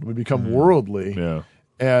the world. We become worldly,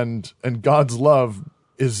 and God's love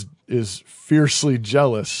is fiercely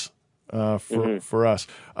jealous for us.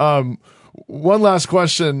 One last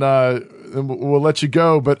question, and we'll let you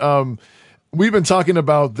go, but we've been talking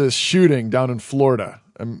about this shooting down in Florida.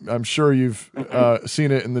 I'm sure you've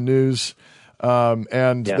seen it in the news,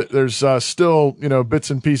 and there's still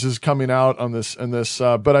bits and pieces coming out on this and this.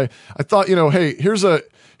 But I thought hey, here's a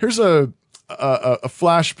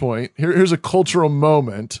flashpoint. Here's a cultural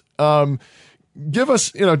moment. Give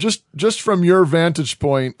us just from your vantage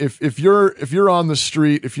point, if you're on the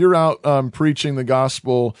street, if you're out preaching the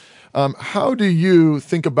gospel. How do you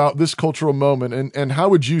think about this cultural moment, and how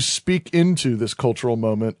would you speak into this cultural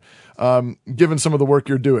moment, given some of the work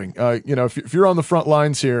you're doing? If you're on the front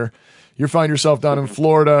lines here, you find yourself down in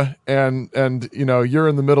Florida, and you're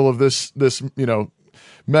in the middle of this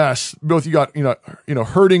mess. Both you got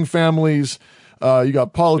hurting families. You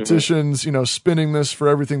got politicians, spinning this for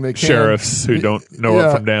everything they can. Sheriffs who don't know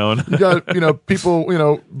up from down. You got,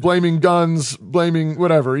 people, blaming guns, blaming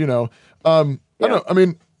whatever, I don't know. I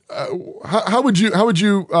mean, how would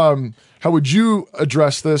you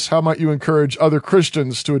address this? How might you encourage other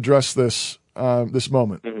Christians to address this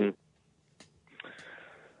moment? Mm-hmm.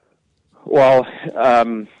 Well,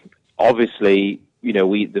 obviously,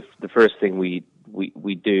 the first thing we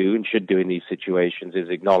do and should do in these situations is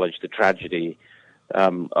acknowledge the tragedy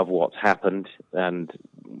of what's happened, and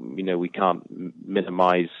we can't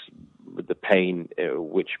minimize the pain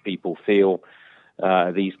which people feel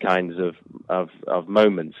these kinds of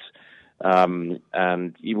moments,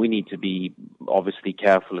 and we need to be obviously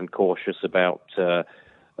careful and cautious about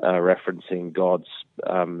referencing God's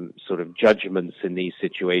sort of judgments in these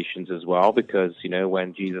situations as well, because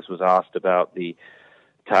when Jesus was asked about the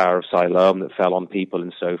Tower of Siloam that fell on people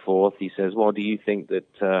and so forth, he says, "Well, do you think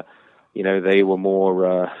that they were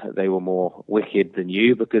more wicked than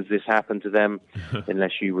you because this happened to them?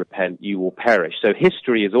 Unless you repent, you will perish." So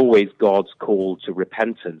history is always God's call to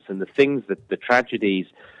repentance, and the things that the tragedies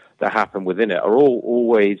that happen within it are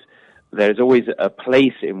always. There's always a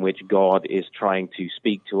place in which God is trying to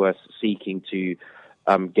speak to us, seeking to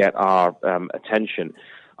get our attention.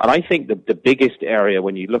 And I think the biggest area,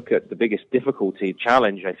 when you look at the biggest difficulty,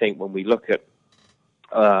 challenge, I think when we look at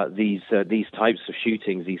these types of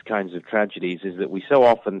shootings, these kinds of tragedies, is that we so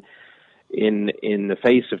often in the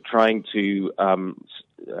face of trying to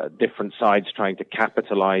different sides trying to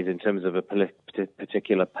capitalize in terms of a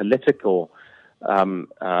particular political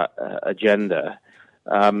agenda,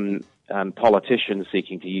 and politicians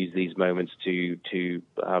seeking to use these moments to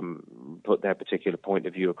put their particular point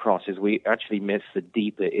of view across, is we actually miss the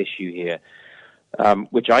deeper issue here,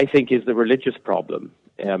 which I think is the religious problem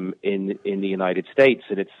in the United States,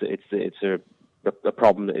 and it's a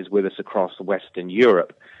problem that is with us across Western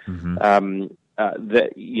Europe. Mm-hmm.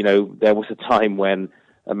 There was a time when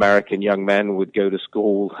American young men would go to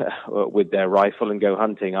school with their rifle and go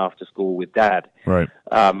hunting after school with dad. Right.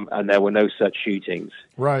 And there were no such shootings.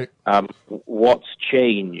 Right. What's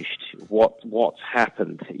changed? What's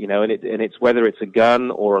happened? And it's whether it's a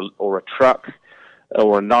gun or a truck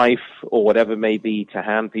or a knife or whatever may be to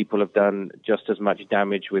hand. People have done just as much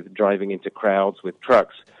damage with driving into crowds with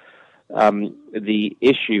trucks. The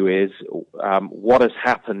issue is what has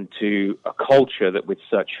happened to a culture that with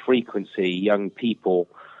such frequency young people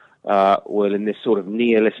will in this sort of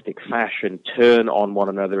nihilistic fashion turn on one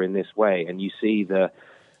another in this way. And you see the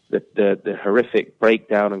horrific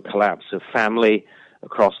breakdown and collapse of family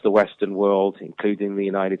across the Western world, including the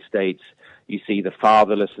United States. You see the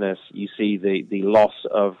fatherlessness. You see the loss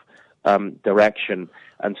of direction.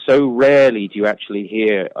 And so rarely do you actually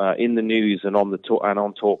hear in the news and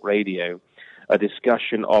on talk radio a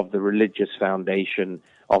discussion of the religious foundation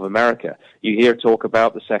of America. You hear talk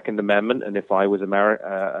about the Second Amendment, and if I was an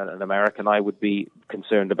American, I would be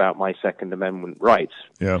concerned about my Second Amendment rights.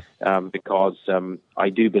 Yeah. Because I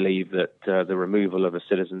do believe that the removal of a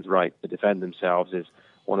citizen's right to defend themselves is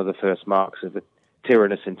one of the first marks of a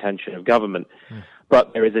tyrannous intention of government.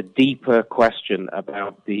 But there is a deeper question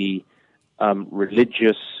about the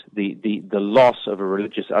religious, the loss of a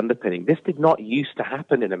religious underpinning. This did not used to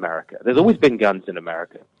happen in America. There's always been guns in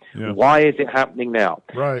America. Yeah. Why is it happening now?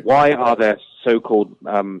 Right. Why are there so-called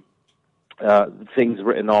things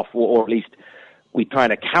written off, or at least we try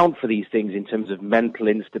and account for these things in terms of mental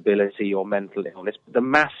instability or mental illness? The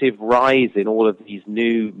massive rise in all of these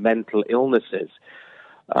new mental illnesses.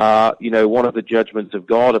 One of the judgments of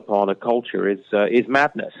God upon a culture is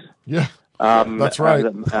madness. Yeah. That's right.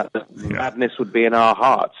 Madness would be in our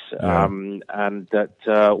hearts, and that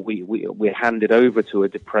we're handed over to a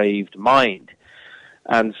depraved mind.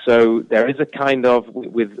 And so there is a kind of,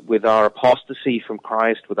 with our apostasy from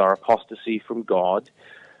Christ, with our apostasy from God,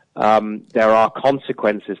 there are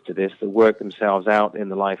consequences to this that work themselves out in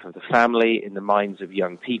the life of the family, in the minds of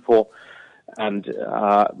young people. And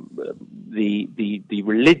the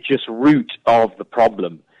religious root of the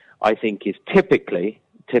problem, I think, is typically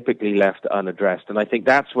left unaddressed. And I think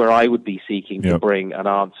that's where I would be seeking to bring an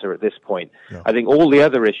answer at this point. Yeah. I think all the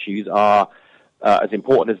other issues are, as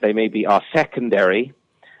important as they may be, are secondary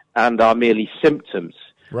and are merely symptoms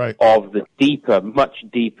of the deeper, much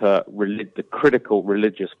deeper, the critical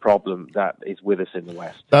religious problem that is with us in the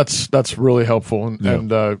West. That's really helpful,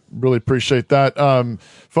 and really appreciate that.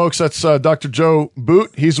 Folks, that's Dr. Joe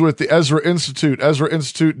Boot. He's with the Ezra Institute,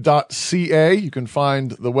 ezrainstitute.ca. You can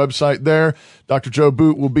find the website there. Dr. Joe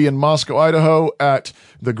Boot will be in Moscow, Idaho at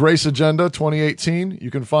the Grace Agenda 2018.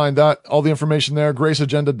 You can find that, all the information there,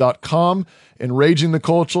 graceagenda.com. Enraging the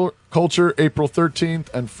Culture, April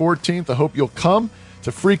 13th and 14th. I hope you'll come. It's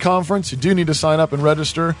a free conference. You do need to sign up and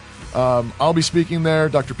register. I'll be speaking there.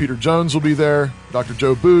 Dr. Peter Jones will be there. Dr.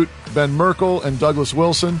 Joe Boot, Ben Merkel, and Douglas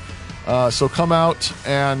Wilson. So come out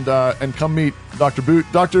and come meet Dr. Boot.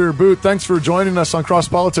 Dr. Boot, thanks for joining us on Cross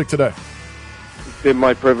Politic today. It's been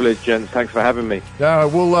my privilege, gents. Thanks for having me. Yeah,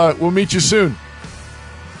 we'll meet you soon.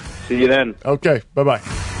 See you then. Okay, bye-bye.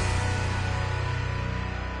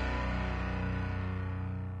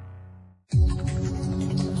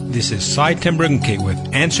 This is Cy Timbrunke with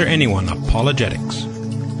Answer Anyone Apologetics.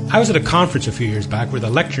 I was at a conference a few years back where the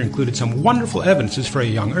lecture included some wonderful evidences for a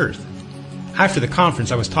young earth. After the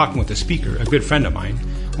conference, I was talking with the speaker, a good friend of mine,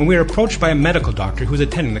 when we were approached by a medical doctor who was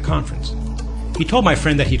attending the conference. He told my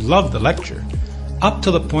friend that he loved the lecture, up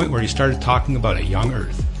to the point where he started talking about a young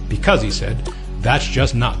earth, because, he said, that's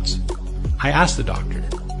just nuts. I asked the doctor,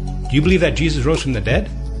 do you believe that Jesus rose from the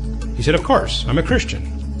dead? He said, of course, I'm a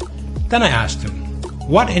Christian. Then I asked him,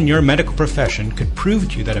 what in your medical profession could prove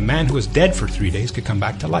to you that a man who was dead for 3 days could come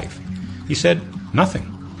back to life? He said, nothing.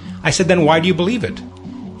 I said, then why do you believe it?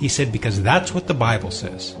 He said, because that's what the Bible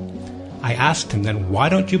says. I asked him, then why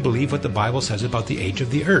don't you believe what the Bible says about the age of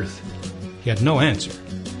the earth? He had no answer.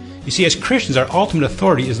 You see, as Christians, our ultimate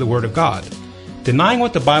authority is the Word of God. Denying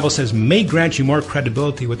what the Bible says may grant you more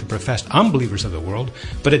credibility with the professed unbelievers of the world,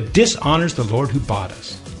 but it dishonors the Lord who bought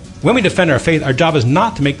us. When we defend our faith, our job is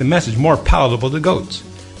not to make the message more palatable to goats,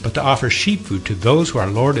 but to offer sheep food to those who our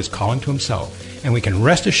Lord is calling to himself. And we can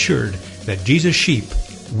rest assured that Jesus' sheep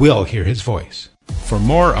will hear his voice. For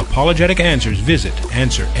more apologetic answers, visit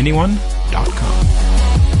AnswerAnyone.com.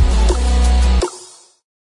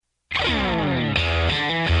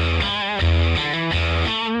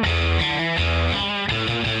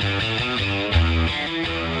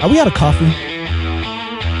 Are we out of coffee?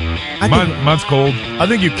 Mine's cold. I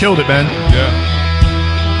think you killed it, man. Yeah.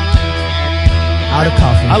 Out of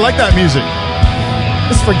coffee. I like that music.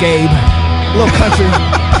 This is for Gabe. A little country.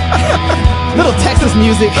 Little Texas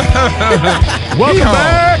music. Welcome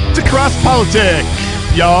back to Cross Politic,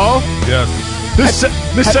 y'all. Yes.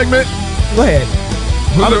 This segment. Go ahead.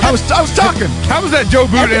 I was talking. How was that Joe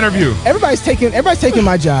Boot interview? Everybody's taking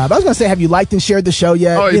my job. I was going to say, have you liked and shared the show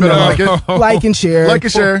yet? Oh, you better like it. Like and share. Like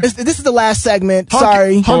and share. This is the last segment.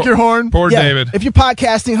 Sorry. Honk your horn. Poor David. If you're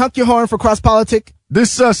podcasting, honk your horn for Cross Politic.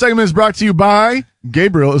 This segment is brought to you by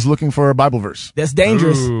Gabriel is looking for a Bible verse. That's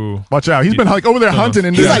dangerous. Ooh. Watch out. He's been like over there hunting.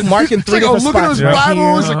 And he's like marking three different look spots. Look at those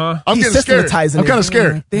Bibles. I'm he's getting scared. I'm kind of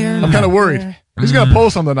scared. I'm kind of worried. He's going to pull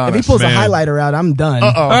something on us. If he pulls a highlighter out, I'm done.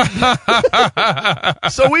 Uh-oh.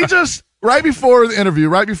 So we just, right before the interview,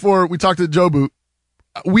 right before we talked to Joe Boot,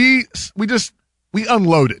 we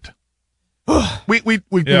unloaded. we you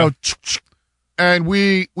know, and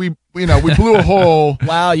we blew a hole.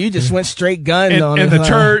 Wow, you just went straight gun on it. And the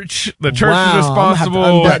church is responsible.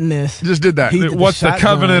 I'm unbutton this. Just did that. What's the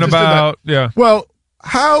covenant about? Yeah. Well,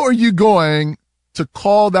 how are you going to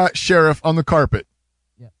call that sheriff on the carpet?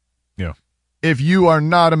 Yeah. If you are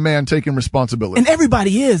not a man taking responsibility. And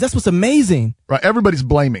everybody is. That's what's amazing. Right. Everybody's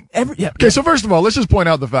blaming. Yeah. Okay. So first of all, let's just point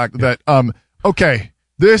out the fact that,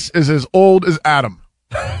 this is as old as Adam.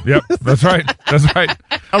 Yep. That's right. That's right.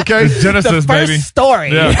 Okay. It's Genesis, the first baby.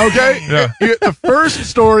 Story. Yeah. Okay. Yeah. The first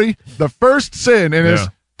story, the first sin, and is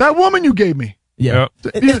that woman you gave me. Yeah.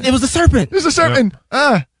 It was the serpent. It was the serpent.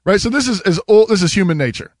 Right. So this is as old. This is human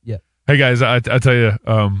nature. Yeah. Hey guys, I tell you,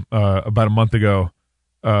 about a month ago,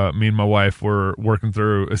 me and my wife were working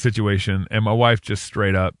through a situation, and my wife just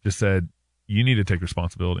straight up just said, "You need to take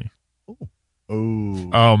responsibility."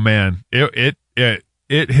 Oh man, it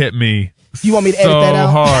hit me. You want me to edit that out?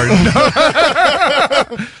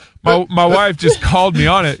 Hard. my wife just called me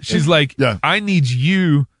on it. She's like, "I need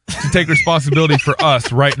you to take responsibility for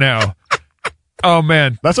us right now." Oh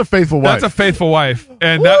man, that's a faithful wife. That's a faithful wife,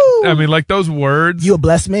 and that, I mean, like those words. You a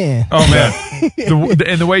blessed man. Oh man,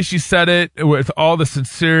 and the way she said it with all the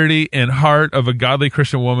sincerity and heart of a godly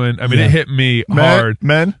Christian woman. I mean, it hit me hard,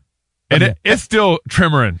 men. And it's still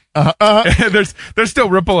trimmering. There's still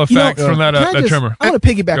ripple effects from that trimmer. I want to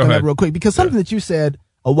piggyback on that real quick because something that you said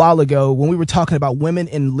a while ago when we were talking about women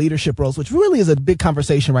in leadership roles, which really is a big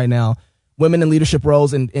conversation right now. Women in leadership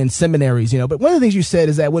roles in seminaries, but one of the things you said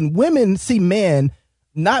is that when women see men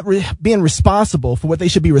not being responsible for what they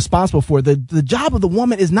should be responsible for, the job of the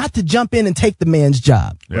woman is not to jump in and take the man's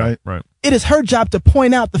job. Right. It is her job to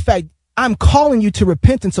point out the fact, I'm calling you to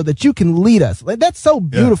repentance so that you can lead us. Like, that's so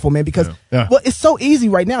beautiful, man, because well, it's so easy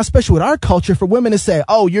right now, especially with our culture, for women to say,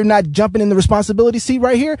 oh, you're not jumping in the responsibility seat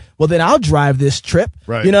right here? Well, then I'll drive this trip.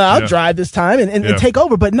 Right. I'll drive this time and take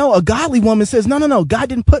over. But no, a godly woman says, no, God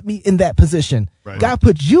didn't put me in that position. Right. God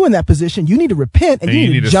put you in that position. You need to repent and you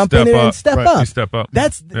need to jump in there and step up. You step up.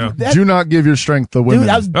 That's do not give your strength to women.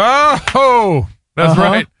 That's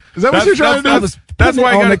right. Is that what you're trying to do? That's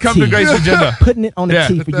why I got to come to Grace Agenda. Putting it on the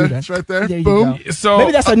tee for you. That's right there. There you Boom. go. So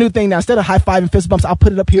maybe that's our new thing now. Instead of high five and fist bumps, I'll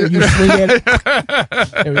put it up here. You swing it.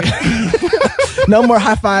 There we go. No more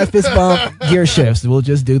high five, fist bump, gear shifts. We'll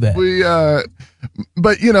just do that.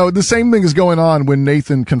 But the same thing is going on when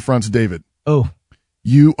Nathan confronts David. Oh,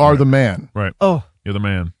 you are the man. Right. Oh, you're the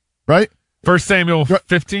man. Right. 1 Samuel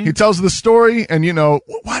 15. He tells the story, and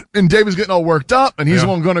what? And David's getting all worked up, and he's the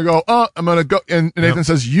one going to go. I'm going to go. And Nathan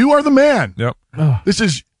says, "You are the man. Yep. This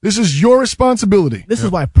is your responsibility. This is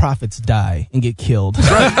why prophets die and get killed.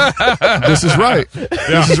 Right. This is right.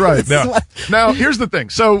 This is right. Now, here's the thing.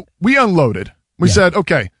 So we unloaded. We said,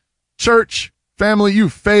 okay, church, family, you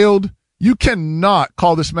failed. You cannot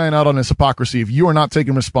call this man out on his hypocrisy if you are not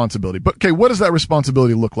taking responsibility. But okay, what does that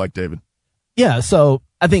responsibility look like, David? Yeah. So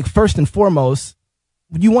I think first and foremost,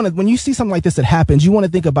 when you see something like this that happens, you want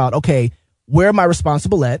to think about, okay, where am I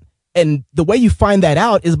responsible at? And the way you find that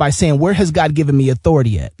out is by saying, where has God given me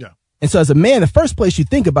authority at? Yeah. And so as a man, the first place you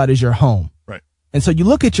think about is your home. Right. And so you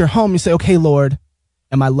look at your home, you say, okay, Lord,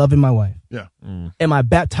 am I loving my wife? Yeah. Am I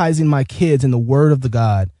baptizing my kids in the word of the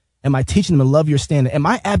God? Am I teaching them to love your standard? Am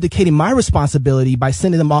I abdicating my responsibility by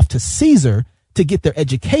sending them off to Caesar to get their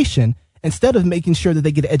education instead of making sure that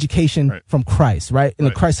they get an education from Christ, right? In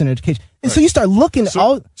the Christ-centered education. And so you start looking at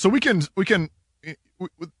so we can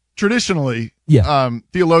traditionally,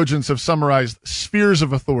 theologians have summarized spheres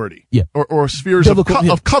of authority, or spheres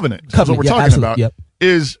Biblical, of covenant. That's what we're talking about.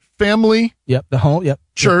 Is family, the home,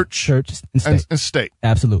 church, and state.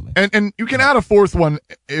 Absolutely. And you can add a fourth one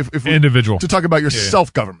if individual to talk about your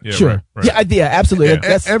self-government. Yeah, sure. Right. Yeah, absolutely.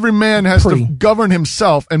 That's every man has to govern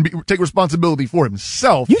himself and take responsibility for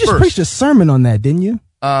himself. You just preached a sermon on that, didn't you?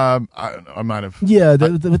 I don't know. I might have. Yeah,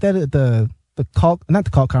 with that at the call, not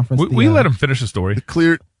the call conference. We let him finish the story. The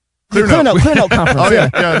clear note conference. Oh yeah.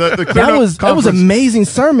 The clear that was conference. Amazing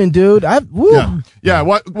sermon, dude.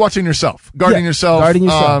 Watching yourself, guarding yourself,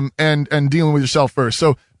 and dealing with yourself first.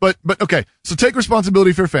 So, but okay. So take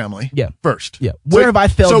responsibility for your family. First. Yeah. Where have I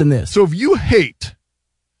failed in this? So if you hate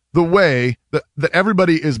the way that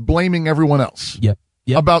everybody is blaming everyone else.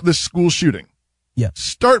 About this school shooting.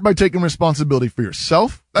 Start by taking responsibility for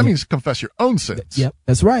yourself. That means confess your own sins.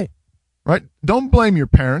 That's right. Right? Don't blame your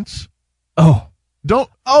parents. Don't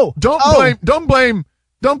blame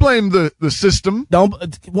the system. Are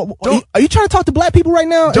you trying to talk to black people right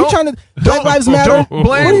now? Are you trying to Black Lives Matter?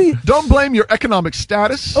 Don't blame your economic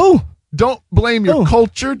status. Don't blame your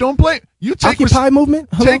culture. Don't blame you. Take Occupy movement.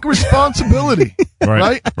 Take responsibility.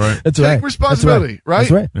 Right. That's take right. responsibility.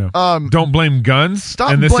 That's right. Yeah. Don't blame guns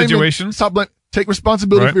in this situation. Take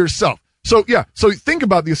responsibility for yourself. So So think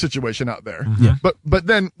about the situation out there. But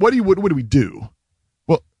then what do we do?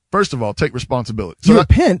 Well, first of all, take responsibility. So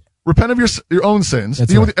repent of your own sins.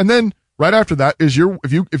 And then right after that is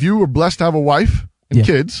if you were blessed to have a wife and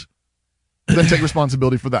kids, then take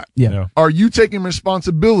responsibility for that. Are you taking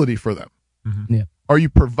responsibility for them? Are you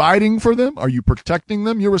providing for them? Are you protecting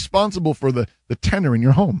them? You're responsible for the tenor in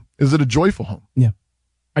your home. Is it a joyful home?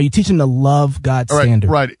 Are you teaching them to love God's standard?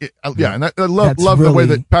 Right. And I love the way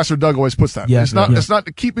that Pastor Doug always puts that. It's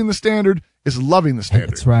not keeping the standard, it's loving the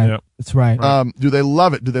standard. That's right. That's right. Do they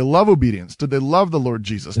love it? Do they love obedience? Do they love the Lord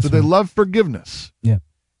Jesus? Do they love forgiveness?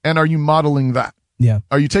 And are you modeling that?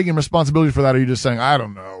 Are you taking responsibility for that? Or are you just saying, I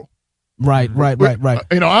don't know? Right.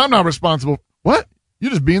 I'm not responsible. What?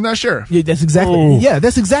 You're just being that sheriff. Yeah, that's exactly. Ooh. Yeah,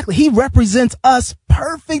 that's exactly. He represents us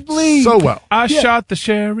perfectly. So well. I shot the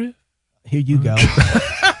sheriff. Here you go.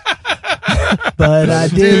 But I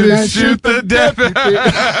didn't shoot the deputy.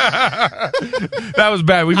 That was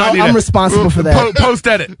bad. I'm responsible for that. Post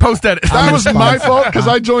edit. That was my fault because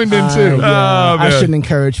I joined in too. I shouldn't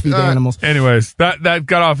encourage feed animals. Anyways, that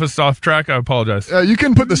got off us off track. I apologize. You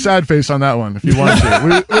can put the sad face on that one if you want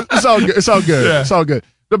to. It's all good. It's all good. Yeah. It's all good.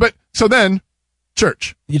 But so then,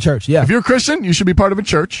 church. Your church, yeah. If you're a Christian, you should be part of a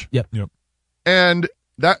church. Yep. And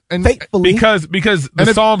faithfully, because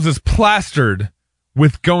the Psalms is plastered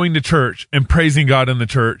with going to church and praising God in the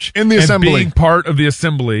church, in the assembly, and being part of the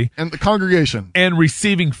assembly and the congregation, and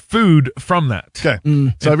receiving food from that. Okay,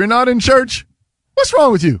 so if you're not in church, what's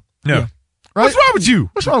wrong with you? Yeah. Right? What's wrong with you?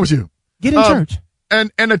 What's wrong with you? Get in church.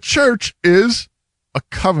 And a church is a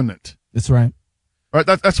covenant. That's right. Right.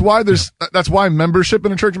 That's why that's why membership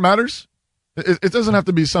in a church matters. It doesn't have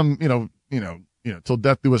to be some till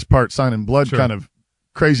death do us part, sign in blood kind of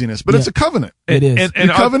craziness, but it's a covenant. It is. And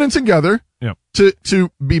you covenant together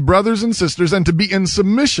to be brothers and sisters and to be in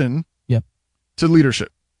submission to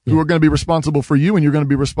leadership who are going to be responsible for you, and you're going to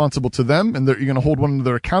be responsible to them, and you're going to hold one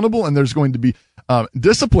another accountable, and there's going to be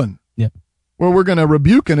discipline where we're going to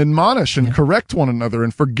rebuke and admonish and correct one another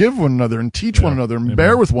and forgive one another and teach one another and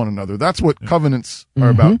bear with one another. That's what covenants are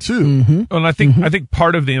about too. And I think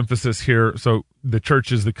part of the emphasis here, so the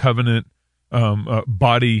church is the covenant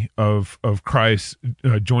body of Christ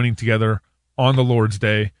joining together on the Lord's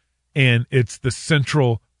Day, and it's the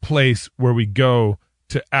central place where we go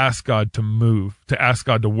to ask God to move, to ask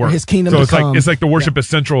God to work. For His kingdom so to come. it's like the worship is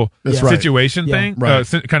central situation thing,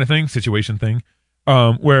 kind of thing, situation thing,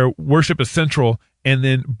 where worship is central,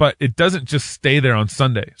 but it doesn't just stay there on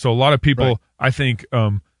Sunday. So a lot of people, I think,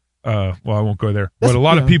 well, I won't go there, but a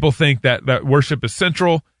lot of people think that worship is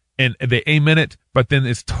central, and they amen it, but then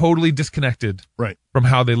it's totally disconnected from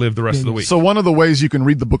how they live the rest of the week. So one of the ways you can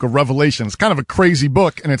read the book of Revelation, it's kind of a crazy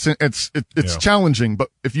book, and it's challenging, but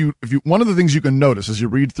if you one of the things you can notice as you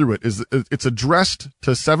read through it is it's addressed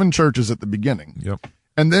to 7 churches at the beginning. Yep.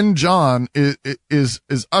 And then John is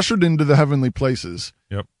ushered into the heavenly places.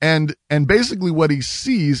 Yep. And basically what he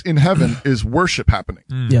sees in heaven is worship happening.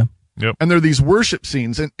 Yeah. Yep. And there are these worship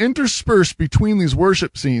scenes, and interspersed between these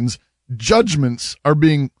worship scenes, judgments are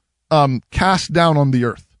being cast down on the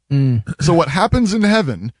earth. So what happens in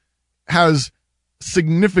heaven has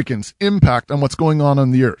significance, impact on what's going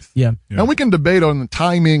on the earth. Yeah. And we can debate on the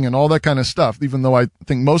timing and all that kind of stuff, even though I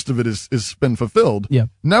think most of it is been fulfilled. Yeah.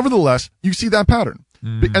 Nevertheless, you see that pattern.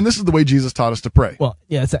 And this is the way Jesus taught us to pray. Well,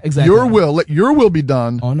 yeah, it's exactly. Let your will be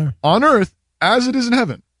done on earth as it is in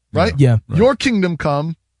heaven, right? Yeah. Your kingdom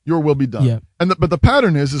come, your will be done. Yeah. But the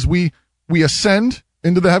pattern is we ascend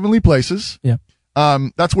into the heavenly places. Yeah.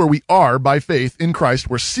 That's where we are by faith in Christ.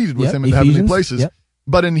 We're seated with him in the heavenly places. Yep.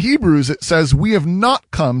 But in Hebrews, it says we have not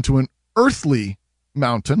come to an earthly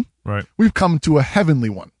mountain. Right. We've come to a heavenly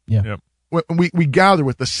one. Yeah. Yep. We gather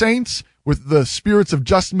with the saints, with the spirits of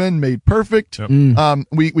just men made perfect. Yep.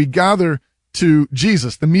 We gather to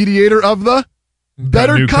Jesus, the mediator of the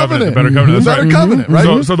better covenant. The better covenant. That's Better right. covenant,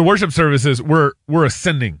 right? So the worship services, we're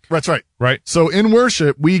ascending. That's right. Right. So in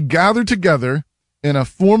worship, we gather together in a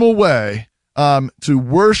formal way to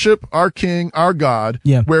worship our King, our God,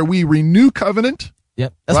 where we renew covenant.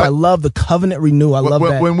 Yep. That's why I love the covenant renewal. I love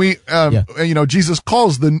that. When we, Jesus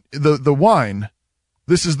calls the wine,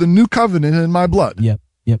 this is the new covenant in my blood. Yep.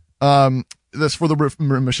 That's for the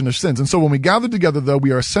remission of sins. And so when we gather together, though,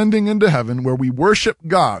 we are ascending into heaven where we worship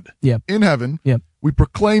God in heaven. Yep. We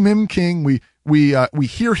proclaim him king. We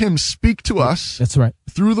hear him speak to us. That's right.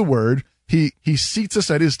 Through the word. He seats us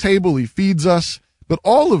at his table. He feeds us. But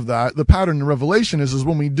all of that, the pattern in Revelation is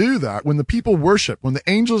when we do that, when the people worship, when the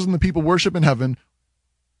angels and the people worship in heaven,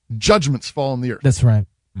 judgments fall on the earth. That's right.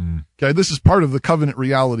 Okay, this is part of the covenant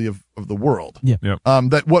reality of the world. Yeah. Yep.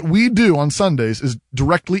 That what we do on Sundays is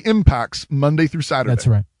directly impacts Monday through Saturday. That's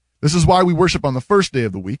right. This is why we worship on the first day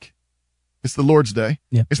of the week. It's the Lord's Day.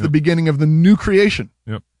 Yeah. It's the beginning of the new creation.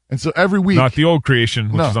 Yep. And so every week. Not the old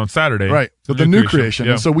creation, which is on Saturday. Right. But the new creation.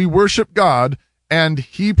 Yeah. And so we worship God, and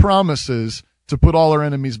he promises to put all our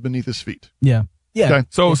enemies beneath his feet. Yeah. Yeah. Okay.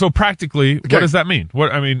 So practically, what does that mean?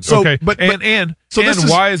 And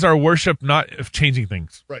why is our worship not changing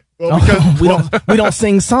things? Right. Well, because we don't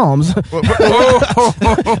sing psalms. Well,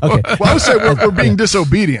 I would say we're being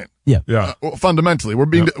disobedient. Yeah. Fundamentally, we're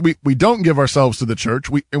being we don't give ourselves to the church.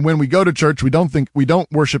 And when we go to church, we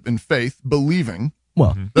don't worship in faith, believing.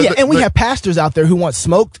 Well, and we have pastors out there who want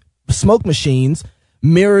smoke machines,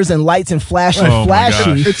 mirrors and lights and flashy.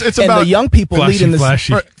 It's and about the young people leading this.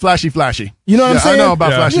 Flashy. You know what I'm saying? I know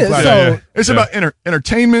about flashy. So it's about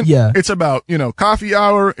entertainment. Yeah. It's about coffee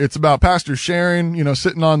hour. It's about pastors sharing.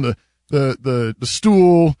 Sitting on the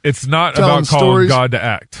stool. It's not about calling God to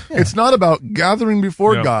act. Yeah. It's not about gathering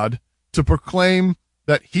before God to proclaim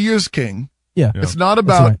that he is king. Yeah. It's not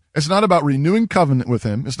about renewing covenant with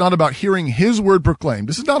him. It's not about hearing his word proclaimed.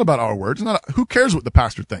 This is not about our words. It's not. Who cares what the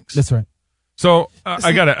pastor thinks? That's right. So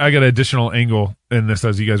I got an additional angle in this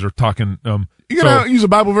as you guys are talking. You gonna use a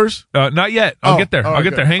Bible verse? Not yet. I'll get there. I'll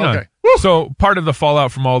get there. Hang on. So part of the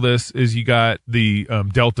fallout from all this is you got the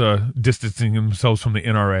Delta distancing themselves from the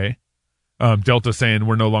NRA. Delta saying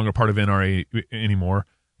we're no longer part of NRA anymore.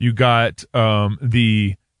 You got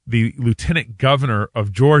the lieutenant governor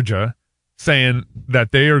of Georgia saying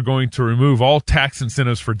that they are going to remove all tax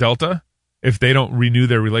incentives for Delta if they don't renew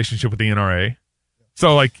their relationship with the NRA.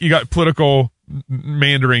 So you got political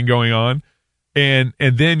mandering going on, and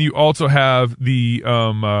then you also have the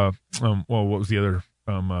what was the other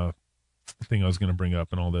thing I was going to bring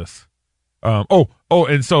up in all this? And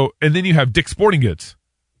then you have Dick's Sporting Goods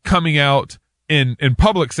coming out in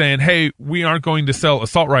public saying, "Hey, we aren't going to sell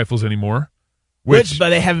assault rifles anymore." But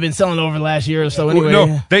they haven't been selling over the last year or so anyway.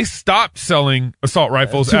 No, they stopped selling assault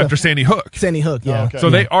rifles after Sandy Hook. Yeah. So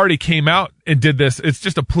they already came out and did this. It's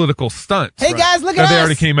just a political stunt. Hey guys, look at us. They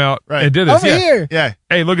already came out and did this. Over here. Yeah.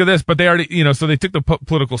 Hey, look at this. But they already, so they took the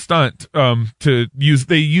political stunt to use.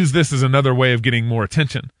 They use this as another way of getting more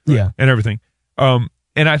attention. Yeah. And everything. And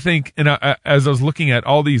I think, as I was looking at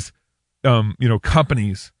all these,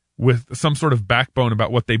 companies with some sort of backbone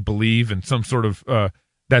about what they believe and some sort of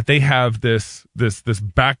that they have this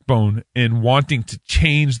backbone in wanting to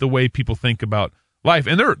change the way people think about life,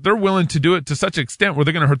 and they're willing to do it to such an extent where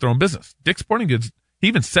they're going to hurt their own business. Dick's Sporting Goods, he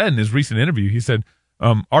even said in his recent interview, he said,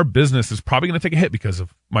 "Our business is probably going to take a hit because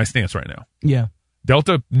of my stance right now." Yeah,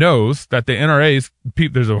 Delta knows that the NRA's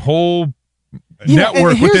there's a whole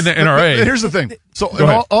network within the NRA. Here's the thing. So in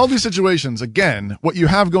all these situations, again, what you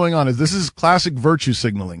have going on is this is classic virtue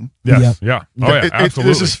signaling. Yes. Yeah. Oh, yeah,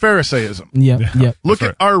 absolutely. This is Pharisaism. Yeah. Look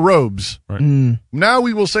at our robes. Right. Now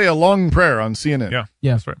we will say a long prayer on CNN. Yeah.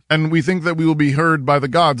 That's right. And we think that we will be heard by the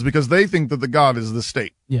gods because they think that the God is the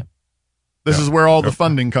state. Yeah. This is where all the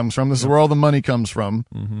funding comes from. This is where all the money comes from.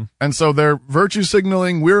 Mm-hmm. And so they're virtue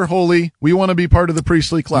signaling. We're holy. We want to be part of the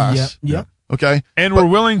priestly class. Yeah. Okay. And we're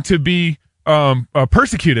willing to be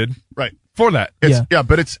persecuted for that.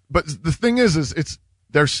 But the thing is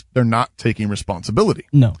they're not taking responsibility.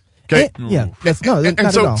 No. Okay.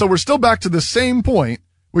 So we're still back to the same point,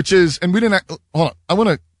 which is, and we didn't, hold on.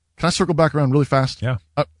 Can I circle back around really fast? Yeah.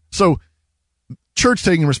 So church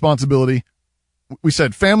taking responsibility. we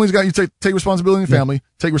said families got you take responsibility in the family,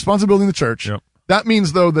 take responsibility in the church. Yep. That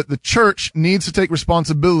means, though, that the church needs to take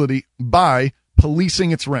responsibility by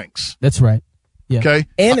policing its ranks. That's right. Yeah. Okay?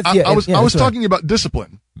 And I was talking about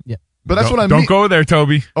discipline. Yeah. But that's what I mean. Don't go there,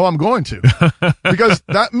 Toby. Oh, I'm going to. Because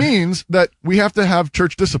that means that we have to have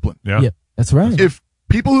church discipline. Yeah. That's right. If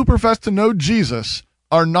people who profess to know Jesus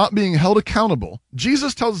are not being held accountable,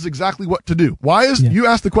 Jesus tells us exactly what to do. You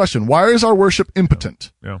ask the question, why is our worship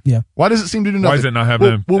impotent? Yeah. Why does it seem to do nothing? Why does it not have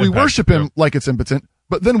an we impact? worship him like it's impotent,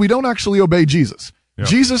 but then we don't actually obey Jesus. Yeah.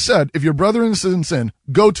 Jesus said, if your brother is in sin,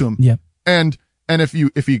 go to him. Yeah. And if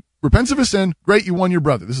he repents of his sin, great, you won your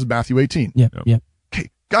brother. This is Matthew 18. Yeah. Yeah. Okay,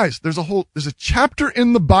 guys, there's a chapter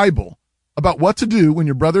in the Bible about what to do when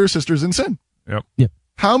your brother or sister is in sin. Yep. Yep.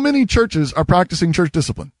 How many churches are practicing church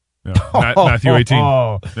discipline? Yeah. Matthew 18.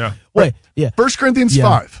 Yeah. Wait. Yeah. 1 Corinthians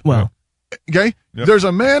 5. Well. Okay. Yep. There's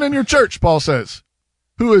a man in your church, Paul says,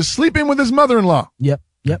 who is sleeping with his mother-in-law. Yep.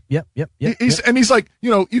 And he's like,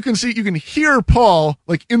 you can hear Paul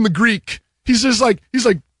like in the Greek. He's just like, he's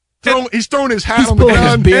throwing his hat on the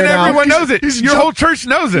ground, and everyone knows it. Your whole church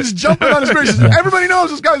knows it. He's jumping on his grace. Everybody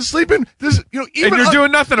knows this guy's sleeping. Even and you're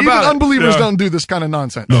doing nothing about it. Even unbelievers don't do this kind of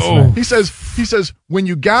nonsense. No. He says, when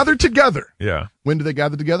you gather together. Yeah. When do they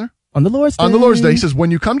gather together? On the Lord's Day. On the Lord's Day. He says,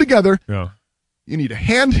 when you come together, you need to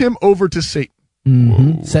hand him over to Satan.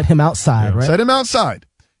 Mm-hmm. Set him outside, right? Set him outside.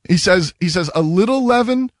 He says, a little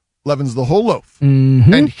leaven leavens the whole loaf.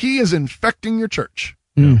 Mm-hmm. And he is infecting your church.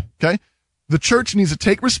 Okay? The church needs to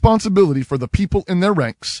take responsibility for the people in their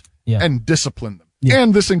ranks and discipline them. Yeah.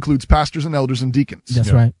 And this includes pastors and elders and deacons.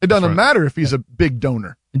 That's right. It doesn't matter if he's a big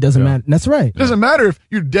donor. It doesn't matter. That's right. It doesn't matter if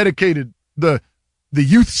you dedicated the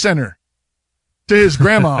youth center to his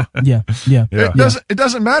grandma. It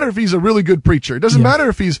doesn't matter if he's a really good preacher. It doesn't matter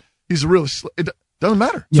if he's a really it doesn't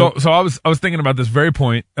matter. So I was thinking about this very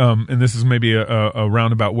point, and this is maybe a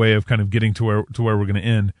roundabout way of kind of getting to where we're going to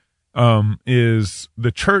end. Is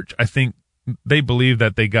the church? I think they believe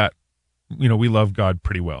that they got, we love God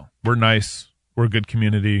pretty well. We're nice. We're a good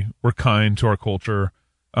community. We're kind to our culture.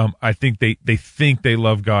 I think they think they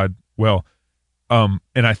love God well. And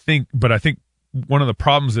I think one of the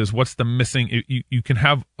problems is what's the missing. You can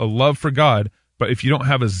have a love for God, but if you don't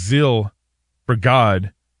have a zeal for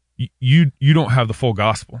God, you don't have the full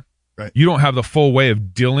gospel. Right. You don't have the full way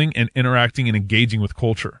of dealing and interacting and engaging with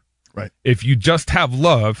culture. Right. If you just have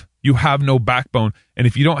love, you have no backbone. And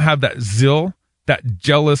if you don't have that zeal, that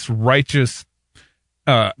jealous, righteous,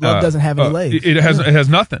 love doesn't have any legs. It has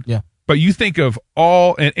nothing. Yeah. But you think of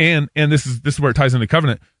all, and this is where it ties into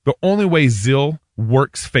covenant. The only way zeal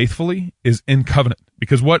works faithfully is in covenant.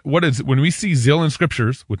 Because what is, when we see zeal in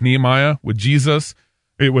scriptures with Nehemiah, with Jesus,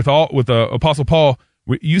 with the Apostle Paul,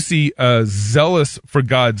 you see zealous for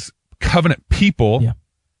God's covenant people. Yeah.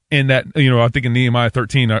 And that, I think in Nehemiah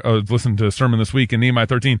 13, I was listening to a sermon this week in Nehemiah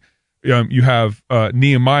 13, you have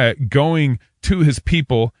Nehemiah going to his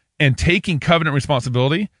people and taking covenant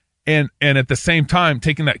responsibility and at the same time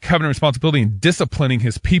taking that covenant responsibility and disciplining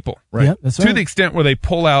his people. Right. Yeah, that's right. To the extent where they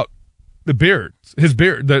pull out his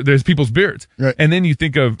people's beards. Right. And then you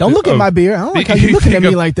think of... Don't look at my beard. I don't like how you're looking at me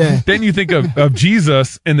like that. Then you think of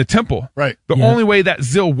Jesus in the temple. Right. The only way that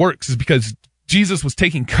zeal works is because Jesus was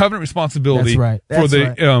taking covenant responsibility That's for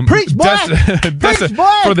the Preach, boy!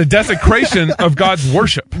 for the desecration of God's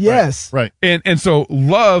worship. Yes. Right. And so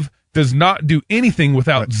love does not do anything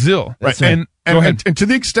without zeal. Right. And go ahead. And to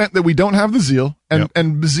the extent that we don't have the zeal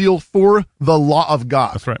and zeal for the law of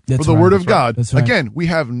God. That's right. For the word of God. Again, we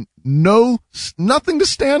have nothing to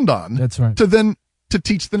stand on. That's right. To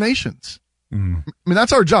teach the nations. I mean,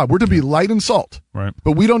 that's our job. We're to be light and salt. Right.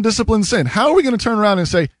 But we don't discipline sin. How are we going to turn around and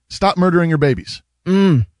say, stop murdering your babies?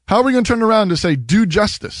 How are we going to turn around to say, do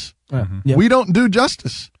justice? Yeah. We don't do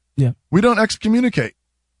justice. Yeah. We don't excommunicate.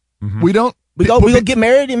 We don't. We go get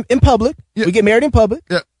married in public. Yeah. We get married in public.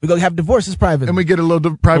 Yeah. We go have divorces privately. And we get a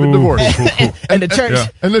little private divorce. Cool. And the church.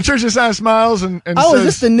 And the church just kind of smiles and oh, says, is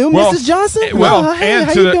this the new Mrs. Johnson?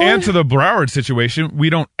 And to the Broward situation, we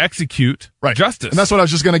don't execute justice. And that's what I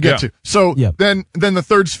was just going to get to. So then the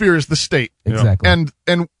third sphere is the state. Exactly.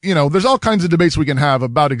 And there's all kinds of debates we can have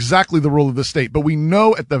about exactly the role of the state, but we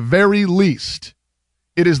know at the very least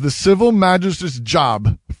it is the civil magistrate's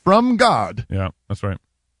job from God. Yeah, that's right.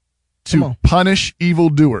 To punish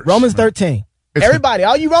evildoers. Romans 13. Everybody,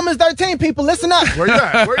 all you Romans 13 people, listen up. Where you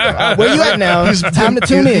at? Where you at now? It's time to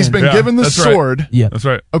tune in. He's been given the sword. Right. Yeah, that's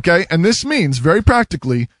right. Okay, and this means very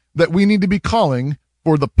practically that we need to be calling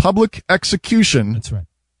for the public execution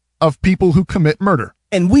of people who commit murder.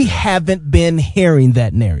 And we haven't been hearing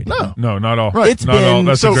that narrative. No, not all. Right. It's not been all.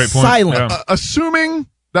 That's a great point. Silent. Assuming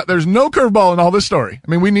that there's no curveball in all this story. I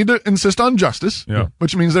mean, we need to insist on justice,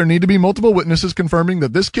 which means there need to be multiple witnesses confirming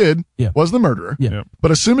that this kid was the murderer.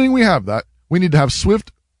 But assuming we have that, we need to have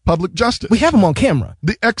swift public justice. We have him on camera.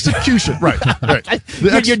 The execution, right.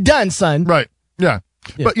 You're done, son. Right, yeah.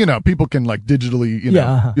 But, people can, like,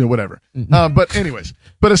 digitally, whatever. But anyways,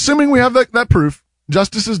 assuming we have that proof,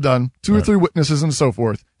 justice is done, 2 or 3 witnesses and so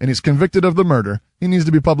forth, and he's convicted of the murder, he needs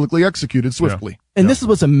to be publicly executed swiftly. And this is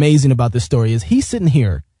what's amazing about this story is he's sitting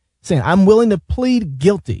here saying, I'm willing to plead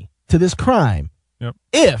guilty to this crime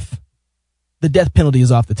if the death penalty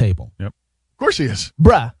is off the table. Of course he is.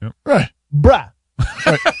 Bruh. Right. Bruh.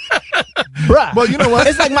 Right. Bruh. Well, you know what?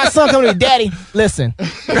 It's like my son coming to me, Daddy, listen.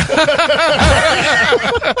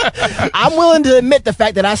 I'm willing to admit the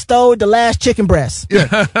fact that I stole the last chicken breast.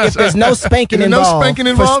 Yeah. If there's no spanking involved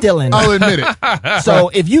for stealing. I'll admit it. So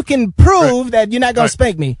if you can prove that you're not going to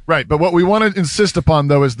spank me. Right. But what we want to insist upon,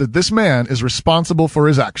 though, is that this man is responsible for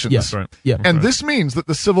his actions. Yes. Right. Yeah. And this means that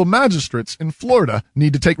the civil magistrates in Florida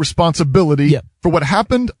need to take responsibility for what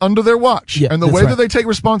happened under their watch. Yeah, and the way that they take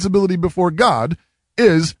responsibility before God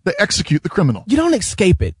is they execute the criminal. You don't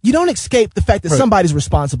escape it. You don't escape the fact that somebody's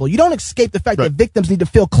responsible. You don't escape the fact that victims need to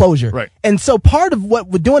feel closure. Right. And so part of what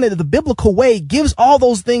we're doing it in the biblical way gives all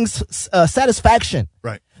those things satisfaction.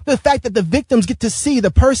 Right. The fact that the victims get to see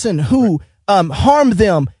the person who harmed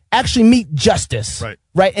them actually meet justice. Right.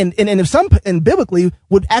 Right. And biblically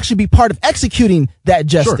would actually be part of executing that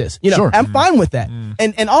justice. Sure. I'm fine with that.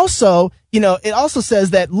 And also, it also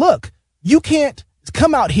says that, look, you can't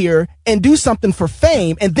come out here and do something for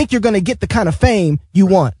fame and think you're going to get the kind of fame you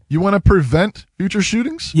want. You want to prevent future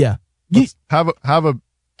shootings? Yeah. Let's have a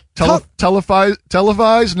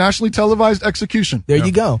televised, nationally televised execution. There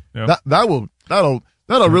you go. Yeah. That'll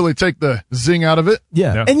really take the zing out of it.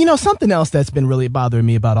 Yeah. And something else that's been really bothering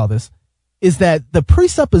me about all this is that the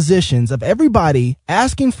presuppositions of everybody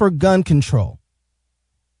asking for gun control,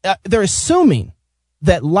 they're assuming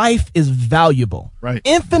that life is valuable, right?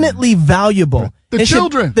 Infinitely valuable. Right. The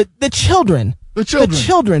children. The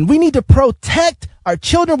children. We need to protect our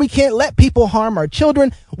children. We can't let people harm our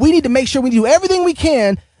children. We need to make sure we do everything we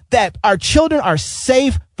can that our children are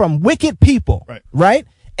safe from wicked people, right?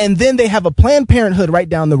 And then they have a Planned Parenthood right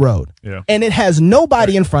down the road, and it has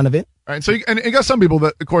nobody in front of it. Right. So, and you got some people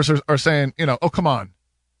that, of course, are saying, oh, come on,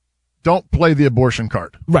 don't play the abortion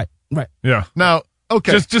card. Right. Yeah. Now,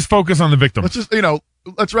 okay, just focus on the victim. Let's just,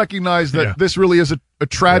 let's recognize that this really is a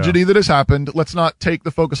tragedy that has happened. Let's not take the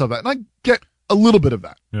focus of that. And I get a little bit of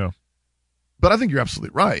that. Yeah. But I think you're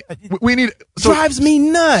absolutely right. We need drives me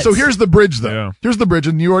nuts. So here's the bridge, though. Yeah. Here's the bridge,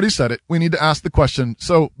 and you already said it. We need to ask the question.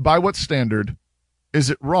 So, by what standard is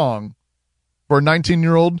it wrong for a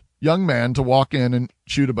 19-year-old young man to walk in and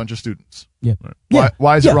shoot a bunch of students? Yeah.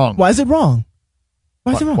 Why is it wrong? Why is it wrong?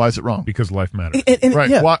 Why is it wrong? Because life matters. Right.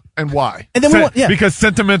 Yeah. Why? And why? And then because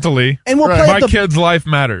sentimentally, and we'll play my kid's life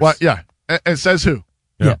matters. Yeah. And says who?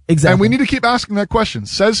 Yeah, exactly. And we need to keep asking that question.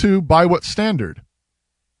 Says who, by what standard?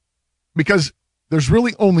 Because there's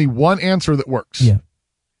really only one answer that works. Yeah.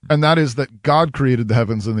 And that is that God created the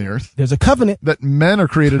heavens and the earth. There's a covenant. That men are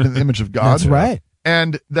created in the image of God. That's right.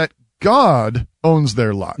 And that God owns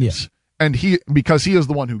their lives. Yeah. And because he is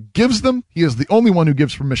the one who gives them, he is the only one who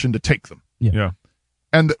gives permission to take them. Yeah.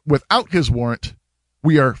 And without his warrant,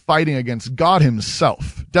 we are fighting against God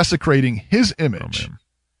himself, desecrating his image. Oh,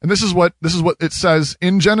 and this is what it says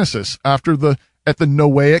in Genesis at the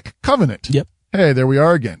Noahic covenant. Yep. Hey, there we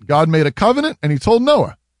are again. God made a covenant and he told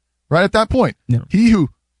Noah right at that point, he who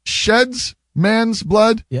sheds man's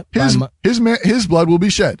blood, his blood will be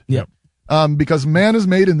shed. Yep. Because man is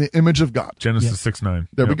made in the image of God. Genesis 6:9.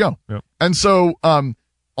 There we go. Yep. And so,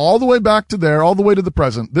 all the way back to there, all the way to the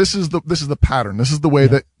present, this is the pattern. This is the way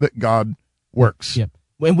that God works. Yep.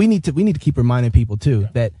 And we need to keep reminding people too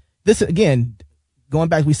that this, again, going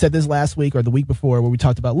back, we said this last week or the week before where we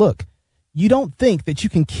talked about, look, you don't think that you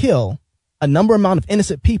can kill a amount of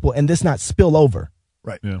innocent people and this not spill over.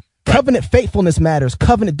 Right. Yeah. Covenant faithfulness matters.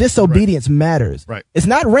 Covenant disobedience matters. Right. It's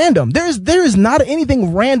not random. There is not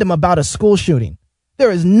anything random about a school shooting. There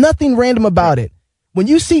is nothing random about it. When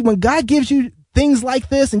God gives you things like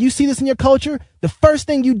this and you see this in your culture, the first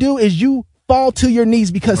thing you do is you fall to your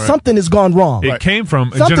knees because something has gone wrong. It came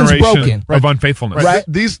from a Something's generation broken. of unfaithfulness. Right.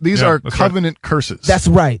 These are covenant curses. That's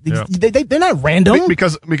right. Yeah. They're not random.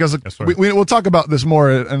 Because we'll talk about this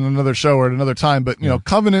more in another show or at another time, but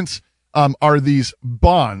covenants are these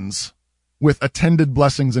bonds with attended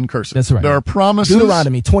blessings and curses. That's right. There are promises.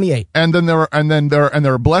 Deuteronomy 28. And then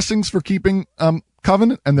there are blessings for keeping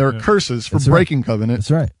covenant, and there are curses for breaking covenant.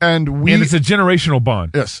 That's right. And it's a generational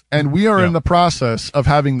bond. Yes. And we are in the process of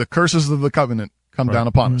having the curses of the covenant come down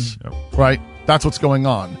upon us. Yep. Right? That's what's going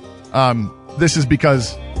on. This is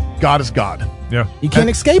because God is God. Yeah, you can't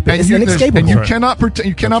escape it. It's inescapable. And you cannot pretend.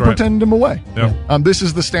 You cannot pretend him away. Yeah. This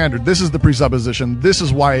is the standard. This is the presupposition. This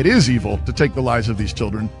is why it is evil to take the lives of these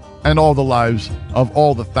children and all the lives of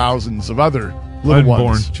all the thousands of other little unborn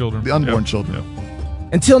ones, children, the unborn children. Yeah.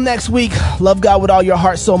 Until next week, love God with all your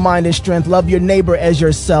heart, soul, mind, and strength. Love your neighbor as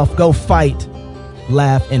yourself. Go fight,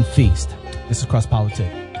 laugh, and feast. This is Cross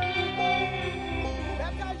Politics.